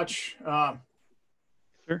you very much.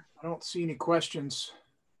 Sure. I don't see any questions.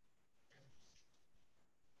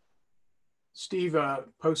 Steve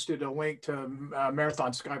posted a link to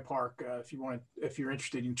Marathon Sky Park. If you're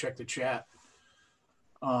interested, you can check the chat.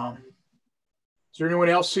 Is there anyone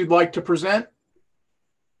else who'd like to present?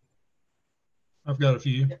 I've got a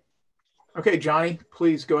few. Okay, Johnny,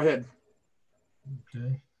 please go ahead.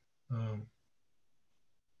 Okay.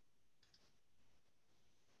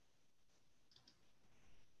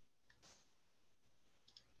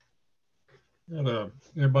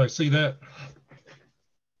 Everybody see that?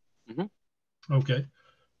 Mm-hmm. Okay.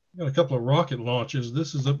 Got a couple of rocket launches.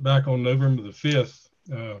 This is up back on November the 5th.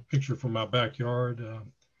 Picture from my backyard.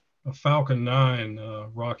 A Falcon 9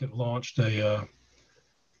 rocket launched a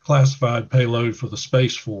classified payload for the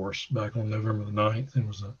Space Force back on November the 9th. It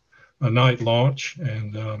was a night launch,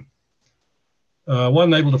 and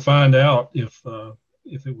wasn't able to find out if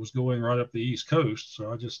it was going right up the East Coast.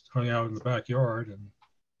 So I just hung out in the backyard, and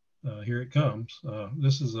here it comes.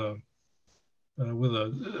 This is with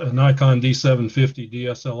a Nikon D750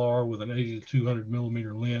 DSLR with an 80 to 200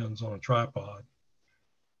 millimeter lens on a tripod.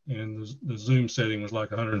 And the zoom setting was like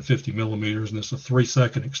 150 millimeters, and it's a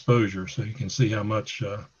 3-second exposure. So you can see how much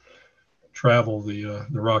travel the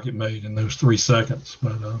rocket made in those 3 seconds.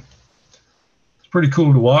 But it's pretty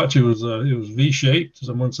cool to watch. It was V-shaped.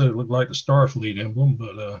 Someone said it looked like the Starfleet emblem,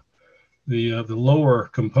 but the lower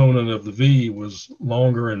component of the V was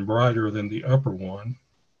longer and brighter than the upper one.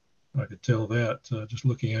 I could tell that just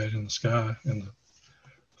looking at it in the sky, and the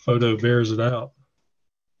photo bears it out.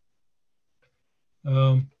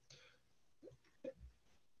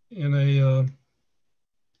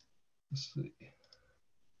 Let's see.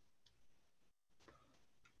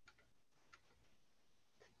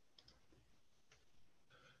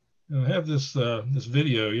 I have this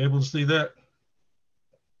video. You able to see that?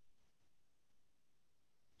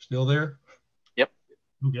 Still there? Yep.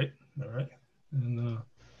 Okay. All right. And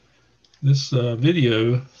this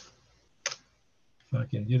video, if I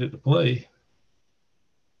can get it to play,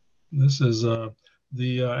 this is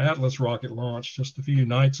the Atlas rocket launch just a few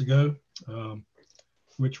nights ago,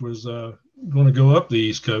 which was going to go up the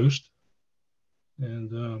East Coast.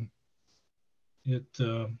 And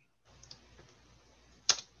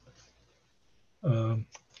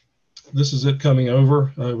this is it coming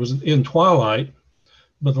over. It was in twilight,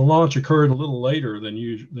 but the launch occurred a little later than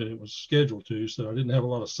it was scheduled to, so I didn't have a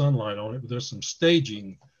lot of sunlight on it, but there's some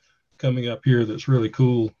staging coming up here that's really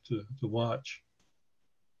cool to watch.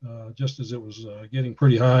 Just as it was getting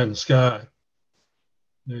pretty high in the sky.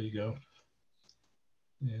 There you go.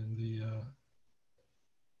 And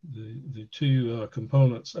the two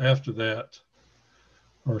components after that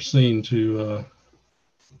are seen to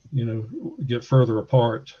get further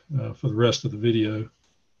apart for the rest of the video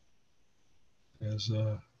as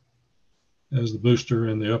the booster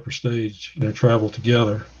and the upper stage travel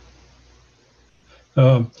together.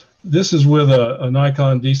 This is with a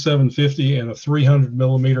Nikon D750 and a 300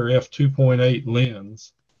 millimeter f2.8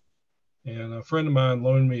 lens. And a friend of mine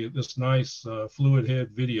loaned me this nice fluid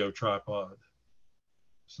head video tripod.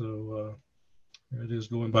 So there it is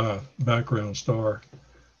going by background star.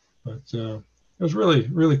 But it was really,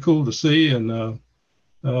 really cool to see. And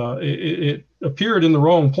it appeared in the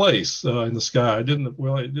wrong place in the sky. It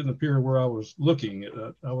didn't appear where I was looking.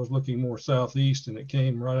 I was looking more southeast, and it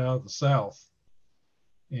came right out of the south.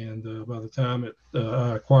 And by the time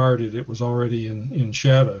I acquired it, it was already in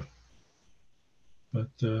shadow. But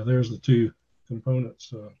there's the two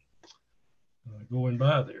components going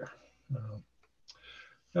by there.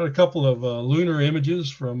 Got a couple of lunar images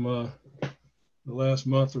from the last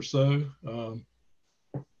month or so.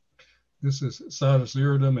 This is Sidus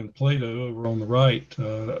Iridum and Plato over on the right,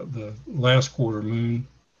 the last quarter moon,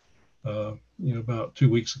 about 2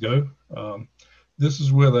 weeks ago. This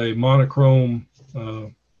is with a monochrome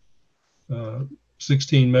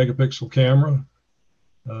 16 megapixel camera.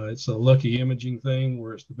 It's a lucky imaging thing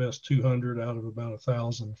where it's the best 200 out of about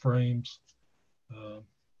 1,000 frames.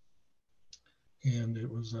 And it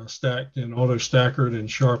was stacked in auto-stackered and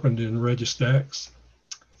sharpened in Registacks.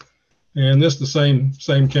 And this is the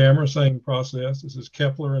same camera, same process. This is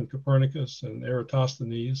Kepler and Copernicus and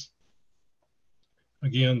Eratosthenes.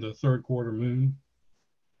 again, the third quarter moon.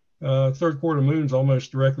 Third quarter moon's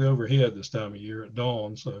almost directly overhead this time of year at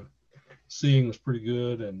dawn, so seeing was pretty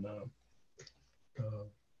good. And so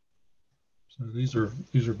these are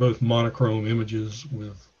both monochrome images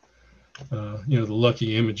with the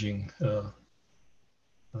Lucky imaging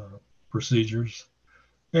procedures.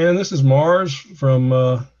 And this is Mars from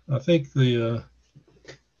I think the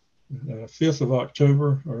 5th of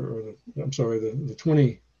October, I'm sorry, the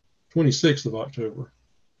 26th of October.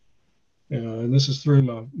 And this is through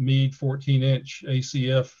my Meade 14-inch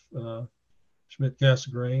ACF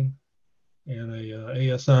Schmidt-Cassegrain and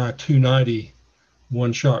a ASI 290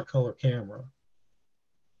 one-shot color camera.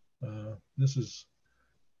 This is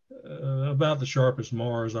about the sharpest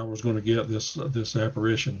Mars I was going to get this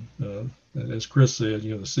apparition. As Chris said,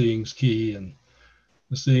 the seeing's key, and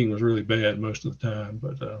the seeing was really bad most of the time.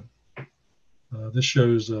 But this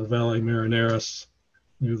shows Valley Marineris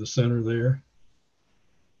near the center there.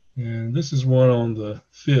 And this is one on the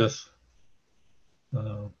 5th,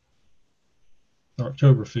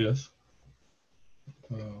 October 5th.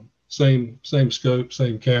 Same scope,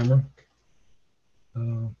 same camera.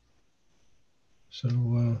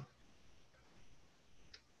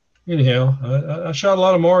 Anyhow, I shot a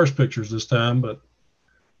lot of Mars pictures this time, but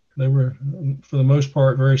they were, for the most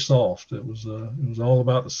part, very soft. It was all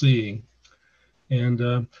about the seeing.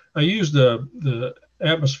 And I used the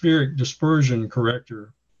atmospheric dispersion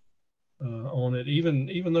corrector on it.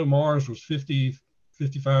 Even though Mars was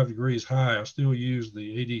 55 degrees high, I still used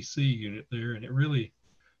the ADC unit there, and it really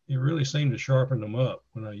seemed to sharpen them up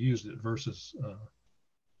when I used it versus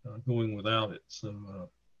going without it. So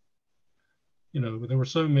there were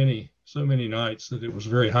so many nights that it was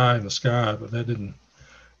very high in the sky, but that didn't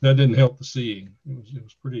help the seeing. It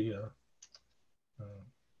was pretty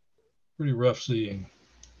rough seeing.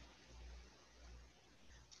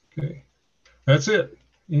 Okay, that's it.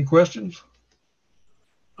 Any questions?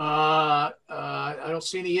 I don't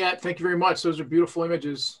see any yet. Thank you very much. Those are beautiful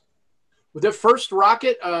images. With that first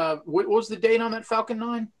rocket, what was the date on that Falcon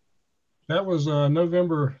 9? That was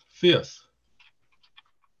November 5th.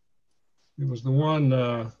 It was the one,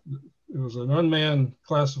 it was an unmanned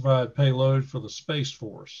classified payload for the Space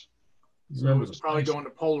Force. So it was probably going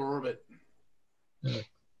to polar orbit. Yeah.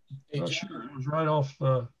 Not sure. It was right off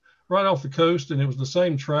the coast, and it was the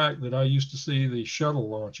same track that I used to see the shuttle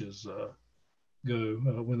launches go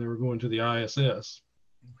when they were going to the ISS.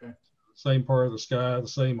 Okay. Same part of the sky, the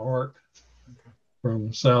same arc,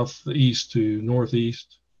 from southeast to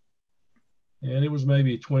northeast. And it was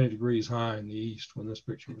maybe 20 degrees high in the east when this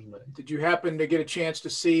picture was made. Did you happen to get a chance to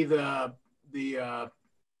see the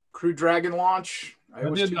Crew Dragon launch? It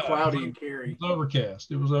was too cloudy in Cary. It was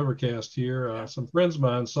overcast. It was overcast here. Some friends of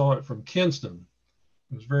mine saw it from Kinston.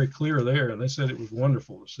 It was very clear there, and they said it was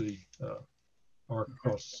wonderful to see arc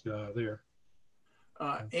across the sky there.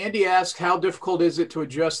 Andy asked, how difficult is it to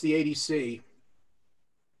adjust the ADC?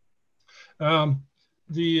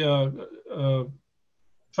 The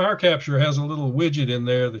fire capture has a little widget in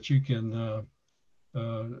there that you can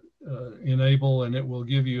enable, and it will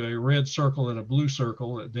give you a red circle and a blue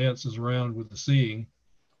circle that dances around with the seeing.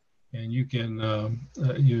 And you can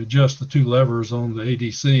you adjust the two levers on the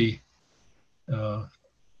ADC to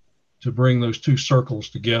bring those two circles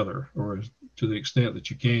together, or to the extent that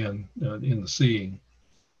you can in the seeing.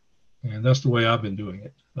 And that's the way I've been doing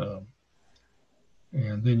it.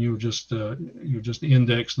 And then you just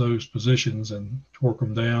index those positions and torque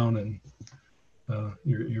them down, and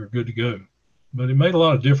you're good to go. But it made a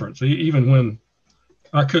lot of difference. Even when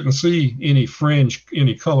I couldn't see any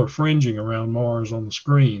color fringing around Mars on the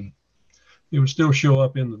screen, it would still show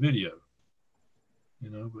up in the video.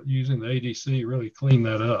 But using the ADC really cleaned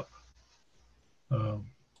that up. I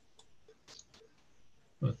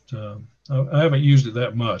haven't used it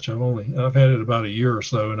that much. I've had it about a year or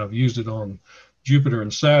so, and I've used it on Jupiter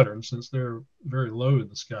and Saturn since they're very low in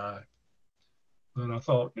the sky. And I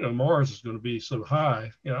thought, Mars is going to be so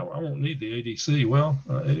high, I won't need the ADC. Well,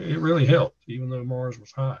 it really helped, even though Mars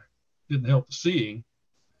was high. It didn't help the seeing,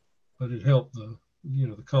 but it helped the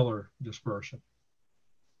color dispersion.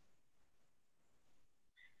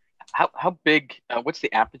 How big? What's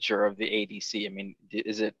the aperture of the ADC? I mean,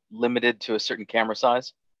 is it limited to a certain camera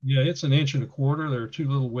size? Yeah, it's 1.25 inches. There are two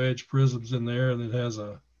little wedge prisms in there, and it has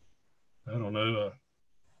a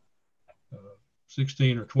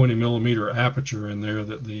 16 or 20 millimeter aperture in there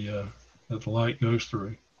that the light goes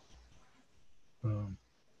through.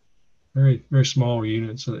 Very, very small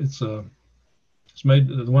units. It's made.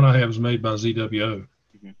 The one I have is made by ZWO.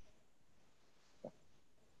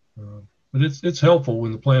 But it's helpful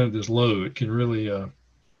when the planet is low. It can really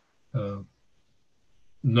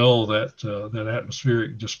null that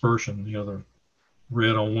atmospheric dispersion. The other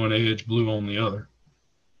red on one edge, blue on the other.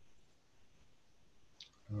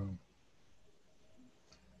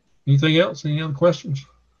 Anything else? Any other questions?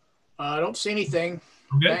 I don't see anything.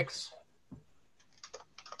 Okay. Thanks.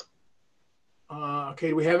 Okay,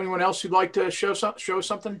 do we have anyone else who'd like to show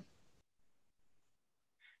something?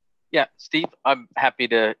 Yeah, Steve, I'm happy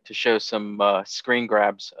to show some screen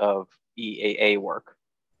grabs of EAA work.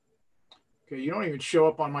 Okay, you don't even show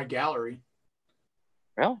up on my gallery.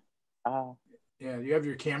 Really? Yeah, you have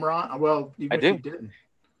your camera on? Well, even I if do. you didn't.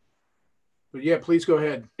 But yeah, please go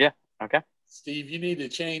ahead. Yeah, okay. Steve, you need to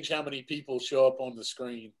change how many people show up on the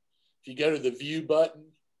screen. If you go to the view button,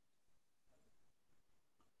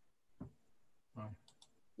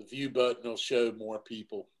 the view button will show more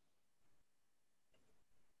people.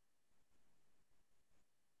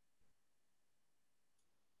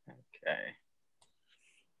 Okay.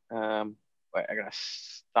 Wait, I gotta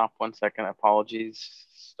stop 1 second. Apologies.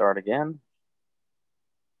 Start again.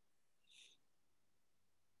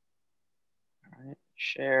 All right,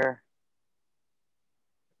 share.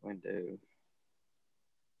 Window.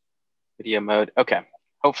 Video mode. Okay.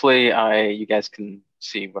 Hopefully you guys can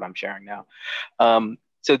see what I'm sharing now.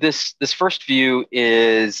 So this first view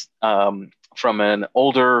is from an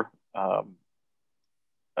older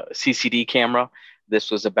CCD camera. This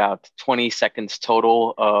was about 20 seconds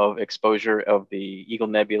total of exposure of the Eagle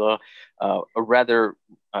Nebula, a rather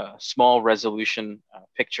small resolution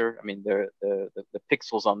picture. I mean, the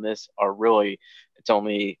pixels on this are really, it's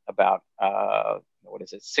only about, what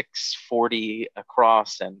is it, 640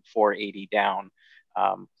 across and 480 down.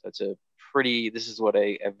 So it's a pretty, this is what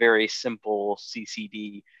a very simple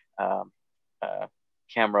CCD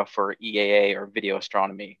camera for EAA or video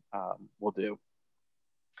astronomy will do.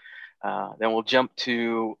 Then we'll jump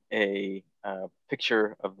to a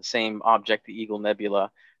picture of the same object, the Eagle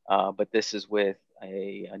Nebula, but this is with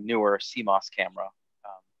a newer CMOS camera.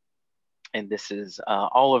 And this is,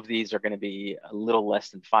 all of these are going to be a little less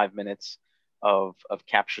than 5 minutes of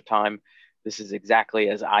capture time. This is exactly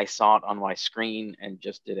as I saw it on my screen and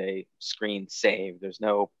just did a screen save. There's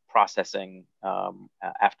no processing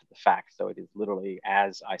after the fact. So it is literally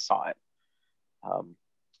as I saw it.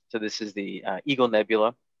 So this is the Eagle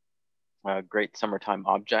Nebula. A great summertime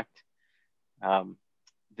object.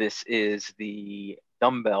 This is the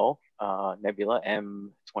Dumbbell Nebula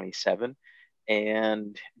M27.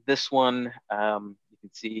 And this one, you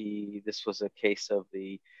can see this was a case of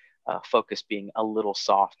the focus being a little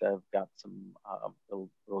soft. I've got some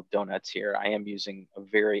little donuts here. I am using a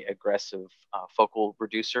very aggressive focal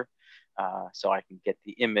reducer so I can get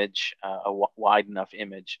the image, a wide enough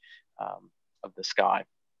image of the sky,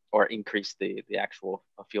 or increase the actual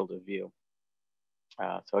field of view.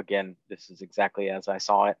 So again, this is exactly as I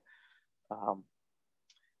saw it.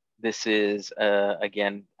 This is,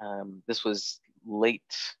 again, this was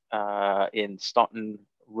late in Staunton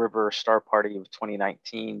River Star Party of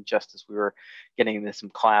 2019, just as we were getting into some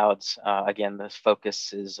clouds. Again, the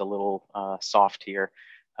focus is a little soft here.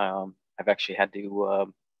 I've actually had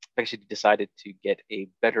to, decided to get a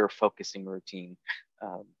better focusing routine.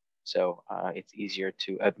 So it's easier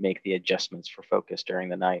to make the adjustments for focus during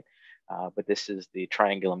the night. But this is the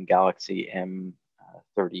Triangulum Galaxy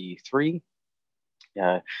M33.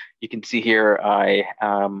 You can see here I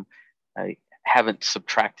haven't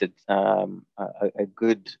subtracted a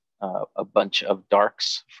bunch of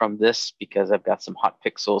darks from this because I've got some hot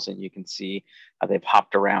pixels, and you can see how they've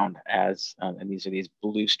hopped around as, and these are these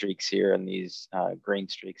blue streaks here and these green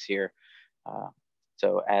streaks here.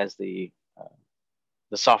 So as the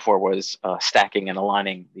software was stacking and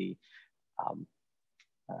aligning the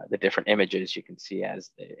different images, you can see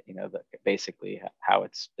as basically how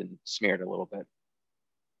it's been smeared a little bit.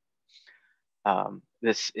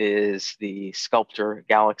 This is the Sculptor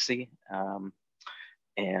Galaxy.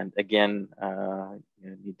 And again, I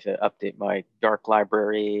need to update my dark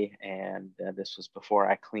library. And this was before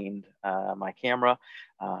I cleaned my camera.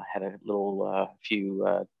 Had a little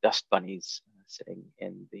few dust bunnies sitting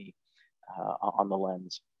in the on the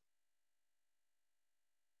lens.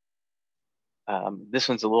 This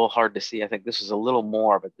one's a little hard to see. I think this is a little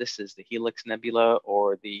more, but this is the Helix Nebula,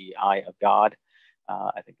 or the Eye of God,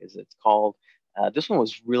 I think as it's called. This one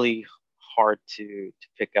was really hard to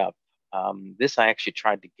pick up. This I actually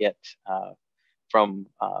tried to get from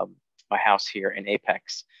my house here in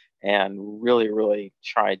Apex, and really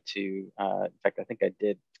tried to, in fact, I think I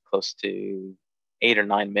did close to 8 or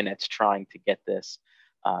 9 minutes trying to get this.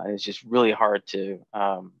 It's just really hard to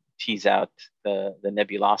tease out the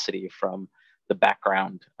nebulosity from the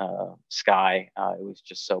background sky. It was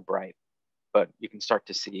just so bright, but you can start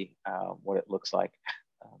to see what it looks like.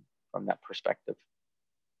 from that perspective.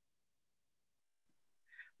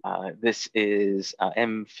 This is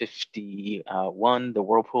M51, the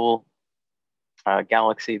Whirlpool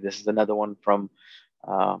galaxy. This is another one from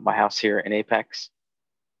my house here in Apex.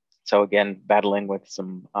 So again, battling with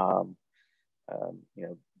some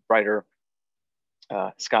brighter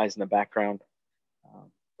skies in the background,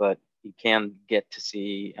 but you can get to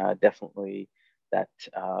see definitely that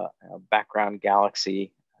background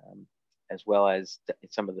galaxy, as well as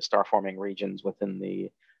some of the star forming regions within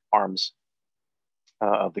the arms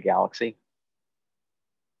of the galaxy.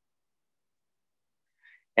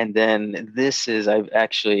 And then this is,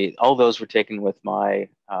 all those were taken with my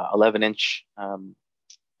 11-inch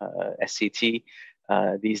SCT.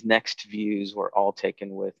 These next views were all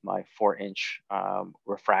taken with my 4-inch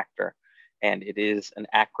refractor. And it is an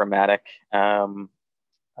achromatic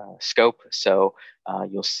scope. So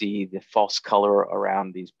you'll see the false color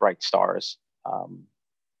around these bright stars.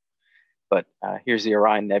 But here's the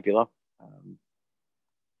Orion Nebula.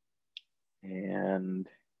 And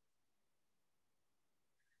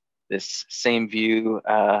this same view,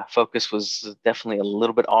 focus was definitely a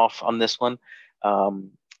little bit off on this one,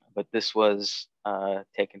 but this was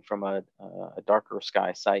taken from a darker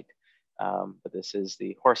sky site. But this is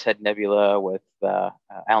the Horsehead Nebula with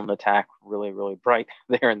Alnitak really, really bright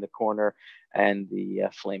there in the corner, and the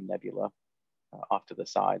Flame Nebula off to the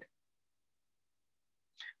side.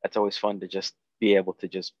 That's always fun to just be able to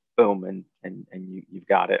just boom, and you've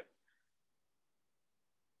got it.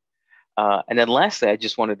 And then lastly, I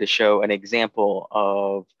just wanted to show an example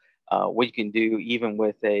of what you can do even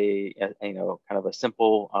with a kind of a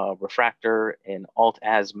simple refractor, an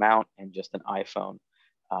alt-az mount, and just an iPhone.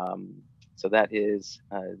 So that is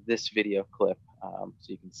this video clip. So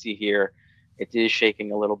you can see here, it is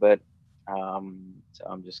shaking a little bit. So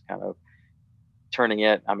I'm just kind of turning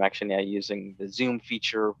it. I'm actually now using the zoom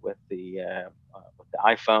feature with the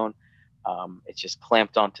iPhone. It's just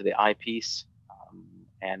clamped onto the eyepiece.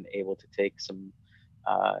 And able to take some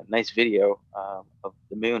nice video of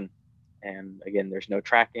the moon. And again, there's no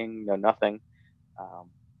tracking, no nothing,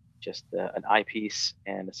 just an eyepiece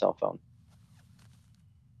and a cell phone.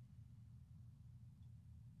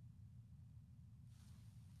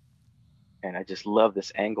 And I just love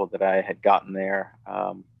this angle that I had gotten there.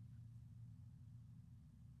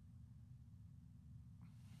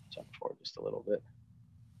 Jump forward just a little bit.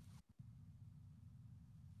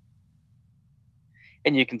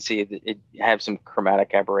 And you can see that it has some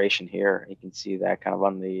chromatic aberration here. You can see that kind of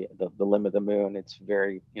on the limb of the moon. It's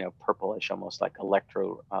very, purplish, almost like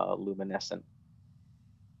electroluminescent.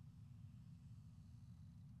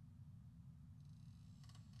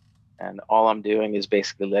 And all I'm doing is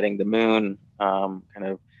basically letting the moon kind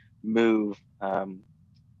of move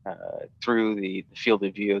through the field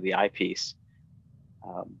of view of the eyepiece,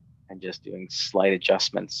 and just doing slight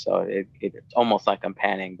adjustments. So it's almost like I'm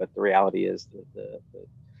panning, but the reality is that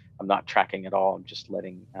I'm not tracking at all. I'm just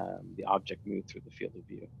letting the object move through the field of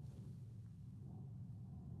view.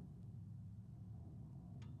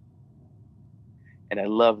 And I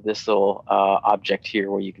love this little object here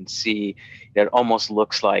where you can see that it almost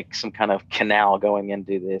looks like some kind of canal going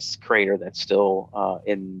into this crater that's still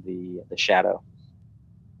in the shadow.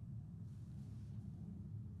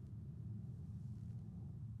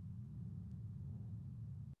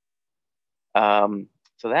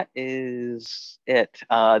 So that is it.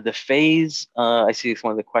 The phase, I see it's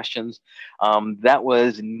one of the questions. That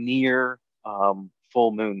was near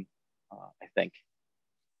full moon, I think.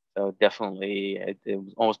 So definitely, it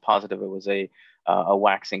was almost positive it was a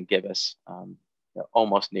waxing gibbous,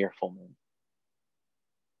 almost near full moon.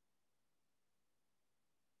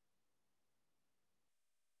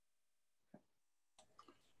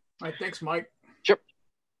 All right, thanks, Mike. Sure.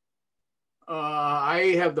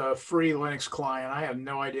 I have the free Linux client. I have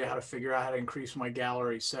no idea how to figure out how to increase my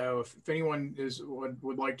gallery. So if anyone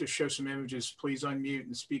would like to show some images, please unmute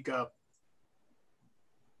and speak up.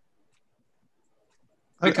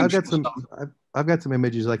 I've got some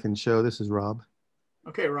images I can show. This is Rob.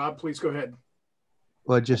 Okay, Rob, please go ahead.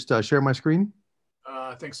 Well, just share my screen.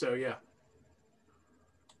 I think so. Yeah.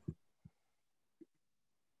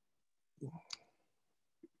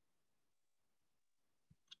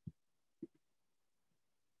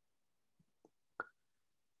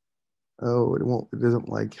 Oh, it won't. It doesn't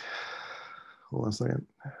like. Hold on a second.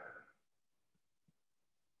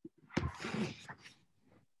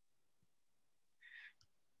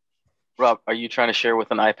 Rob, are you trying to share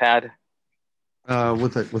with an iPad?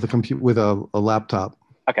 With a computer, with a laptop.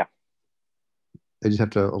 Okay. I just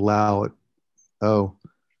have to allow it. Oh,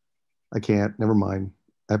 I can't. Never mind.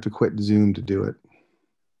 I have to quit Zoom to do it.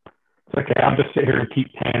 It's okay. I'll just sit here and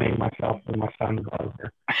keep tanning myself and my son's over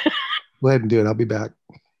here. Go ahead and do it. I'll be back.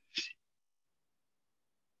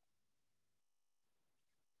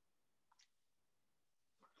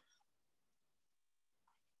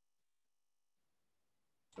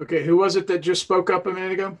 Okay, who was it that just spoke up a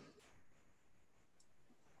minute ago?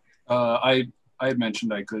 I had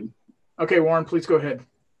mentioned I could. Okay, Warren, please go ahead.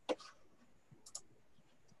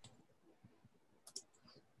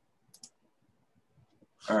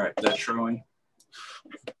 All right, that's showing.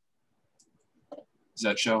 Does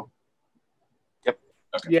that show? Yep.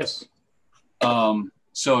 Okay. Yes.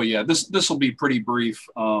 So yeah, this will be pretty brief.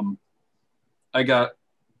 I got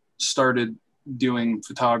started doing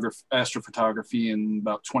astrophotography in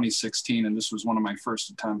about 2016, and this was one of my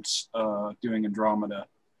first attempts doing Andromeda.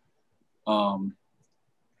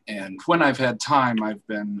 And when I've had time, I've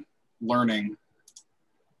been learning.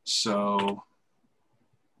 So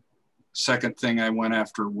second thing I went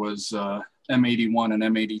after was M81 and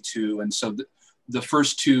M82. And so the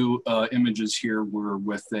first two images here were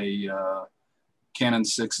with a Canon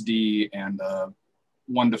 6D and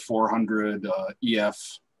 1:400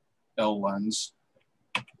 EF L lens.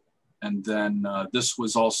 And then this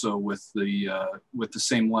was also with the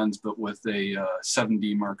same lens, but with a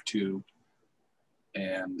 7D Mark II.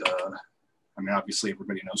 And I mean, obviously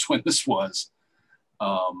everybody knows when this was.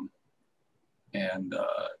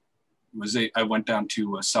 I went down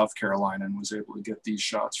to South Carolina and was able to get these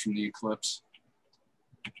shots from the eclipse.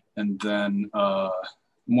 And then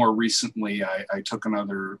more recently, I took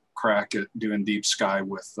another crack at doing deep sky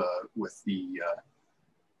with the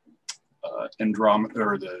Andromeda,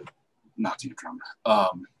 or not the Andromeda,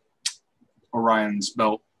 Orion's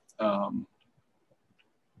belt,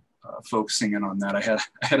 focusing in on that. I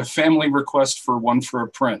had a family request for one for a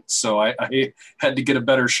print, so I had to get a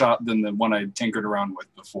better shot than the one I tinkered around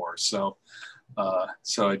with before. So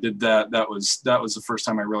I did that. That was the first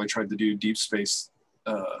time I really tried to do deep sky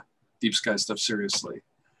stuff seriously.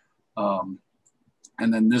 And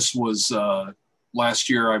then this was last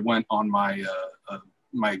year. I went on my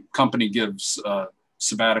my company gives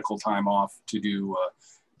sabbatical time off to do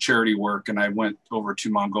charity work, and I went over to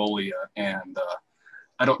Mongolia. And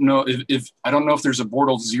I don't know if there's a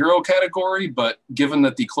Bortle 0 category, but given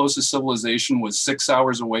that the closest civilization was 6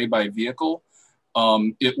 hours away by vehicle,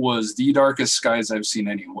 it was the darkest skies I've seen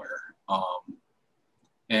anywhere.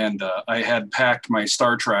 And I had packed my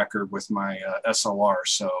star tracker with my SLR,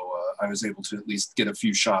 so I was able to at least get a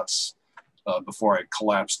few shots before I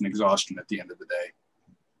collapsed in exhaustion at the end of the day.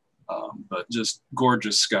 But just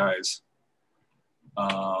gorgeous skies.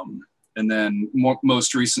 And then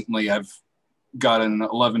most recently, I've got an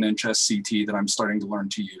 11-inch SCT that I'm starting to learn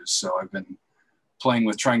to use. So I've been playing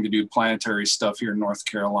with trying to do planetary stuff here in North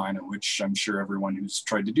Carolina, which I'm sure everyone who's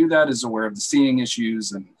tried to do that is aware of the seeing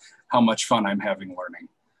issues and how much fun I'm having learning.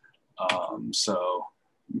 So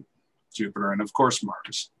Jupiter and of course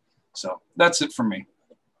Mars. So that's it for me.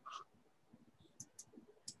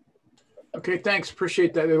 Okay, thanks.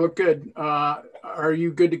 Appreciate that. They look good. Are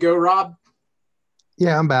you good to go, Rob?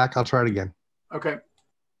 Yeah, I'm back. I'll try it again. Okay.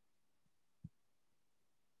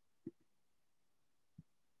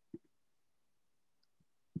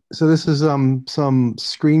 So this is some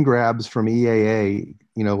screen grabs from EAA,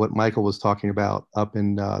 you know, what Michael was talking about up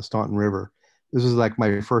in Staunton River. This was like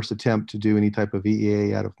my first attempt to do any type of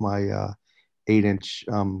EAA out of my 8-inch,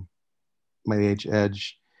 my 8-inch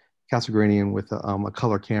Edge Cassegrainian with a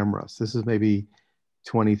color camera. So this is maybe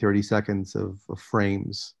 20, 30 seconds of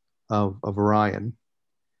frames of Orion.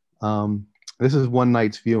 This is one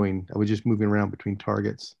night's viewing. I was just moving around between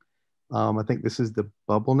targets. I think this is the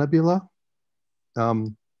Bubble Nebula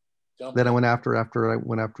that I went after I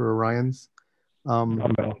went after Orion's.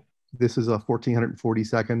 This is a 1440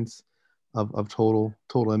 seconds of total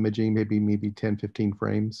imaging, maybe 10, 15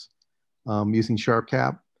 frames using Sharp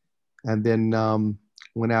Cap. And then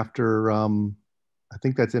went after, I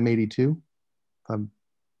think that's M82.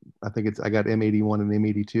 I think I got M81 and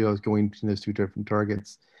M82. I was going between those two different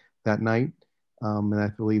targets that night. And I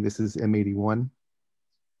believe this is M81.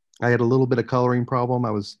 I had a little bit of coloring problem.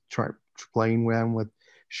 I was playing around with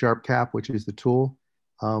Sharp Cap, which is the tool.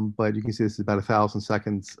 But you can see this is about 1,000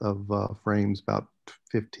 seconds of frames, about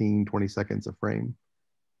 15, 20 seconds a frame.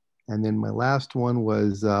 And then my last one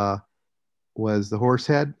was the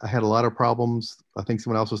Horsehead. I had a lot of problems. I think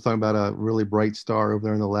someone else was talking about a really bright star over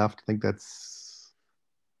there on the left. I think I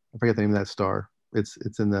forget the name of that star. It's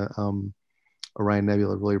in the Orion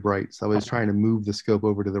Nebula, really bright. So I was trying to move the scope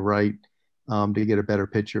over to the right to get a better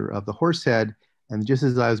picture of the Horsehead. And just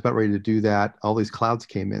as I was about ready to do that, all these clouds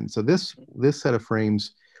came in. So this set of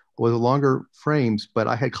frames was longer frames, but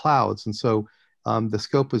I had clouds. And so the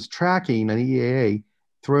scope was tracking an EAA,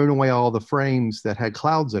 throwing away all the frames that had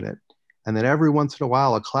clouds in it. And then every once in a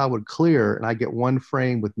while, a cloud would clear and I get one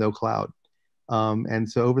frame with no cloud. And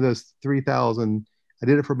so over those 3,000, I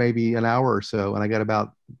did it for maybe an hour or so. And I got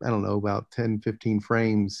about, I don't know, about 10, 15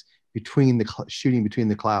 frames between the shooting between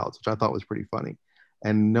the clouds, which I thought was pretty funny.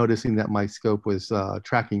 And noticing that my scope was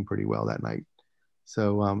tracking pretty well that night.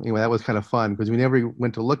 So anyway, that was kind of fun because whenever we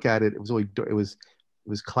went to look at it, it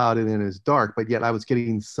was clouded and it was dark, but yet I was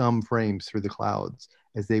getting some frames through the clouds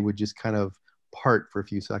as they would just kind of part for a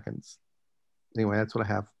few seconds. Anyway, that's what I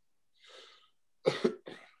have.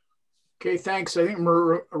 Okay, thanks. I think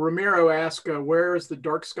Ramiro asked, where is the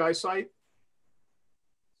dark sky site?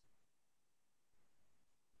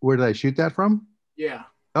 Where did I shoot that from? Yeah.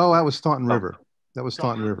 Oh, that was Staunton River. That was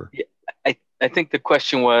Staunton River. Yeah, I think the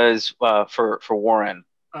question was for Warren.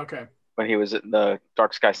 Okay. When he was at the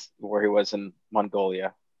dark sky, where he was in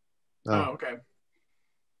Mongolia. Oh, okay.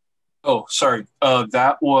 Oh, sorry.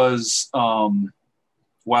 That was,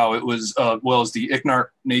 wow, it was, well, it's the Icknart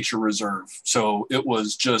Nature Reserve. So it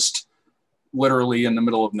was just literally in the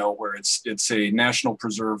middle of nowhere. It's a national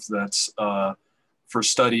preserve that's for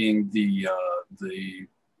studying the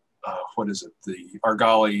what is it? The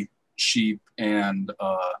Argali sheep and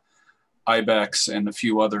ibex and a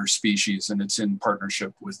few other species, and it's in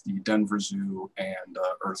partnership with the Denver Zoo and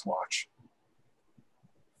Earthwatch.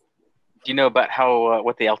 Do you know about how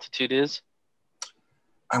what the altitude is?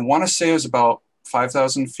 I want to say it was about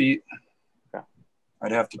 5,000 feet. Okay.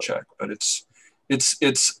 I'd have to check, but it's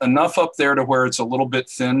enough up there to where it's a little bit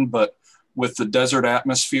thin, but with the desert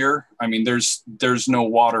atmosphere, I mean, there's no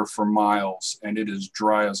water for miles, and it is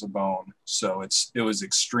dry as a bone. So it was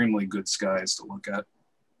extremely good skies to look at.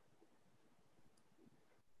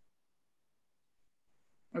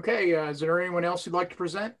 Okay, is there anyone else who'd like to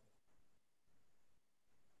present?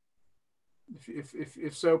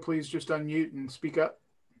 If so, please just unmute and speak up.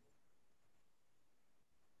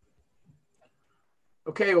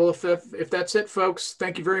 Okay, well, if that's it, folks,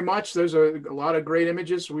 thank you very much. Those are a lot of great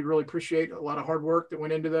images. We really appreciate a lot of hard work that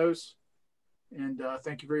went into those. And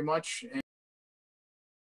thank you very much.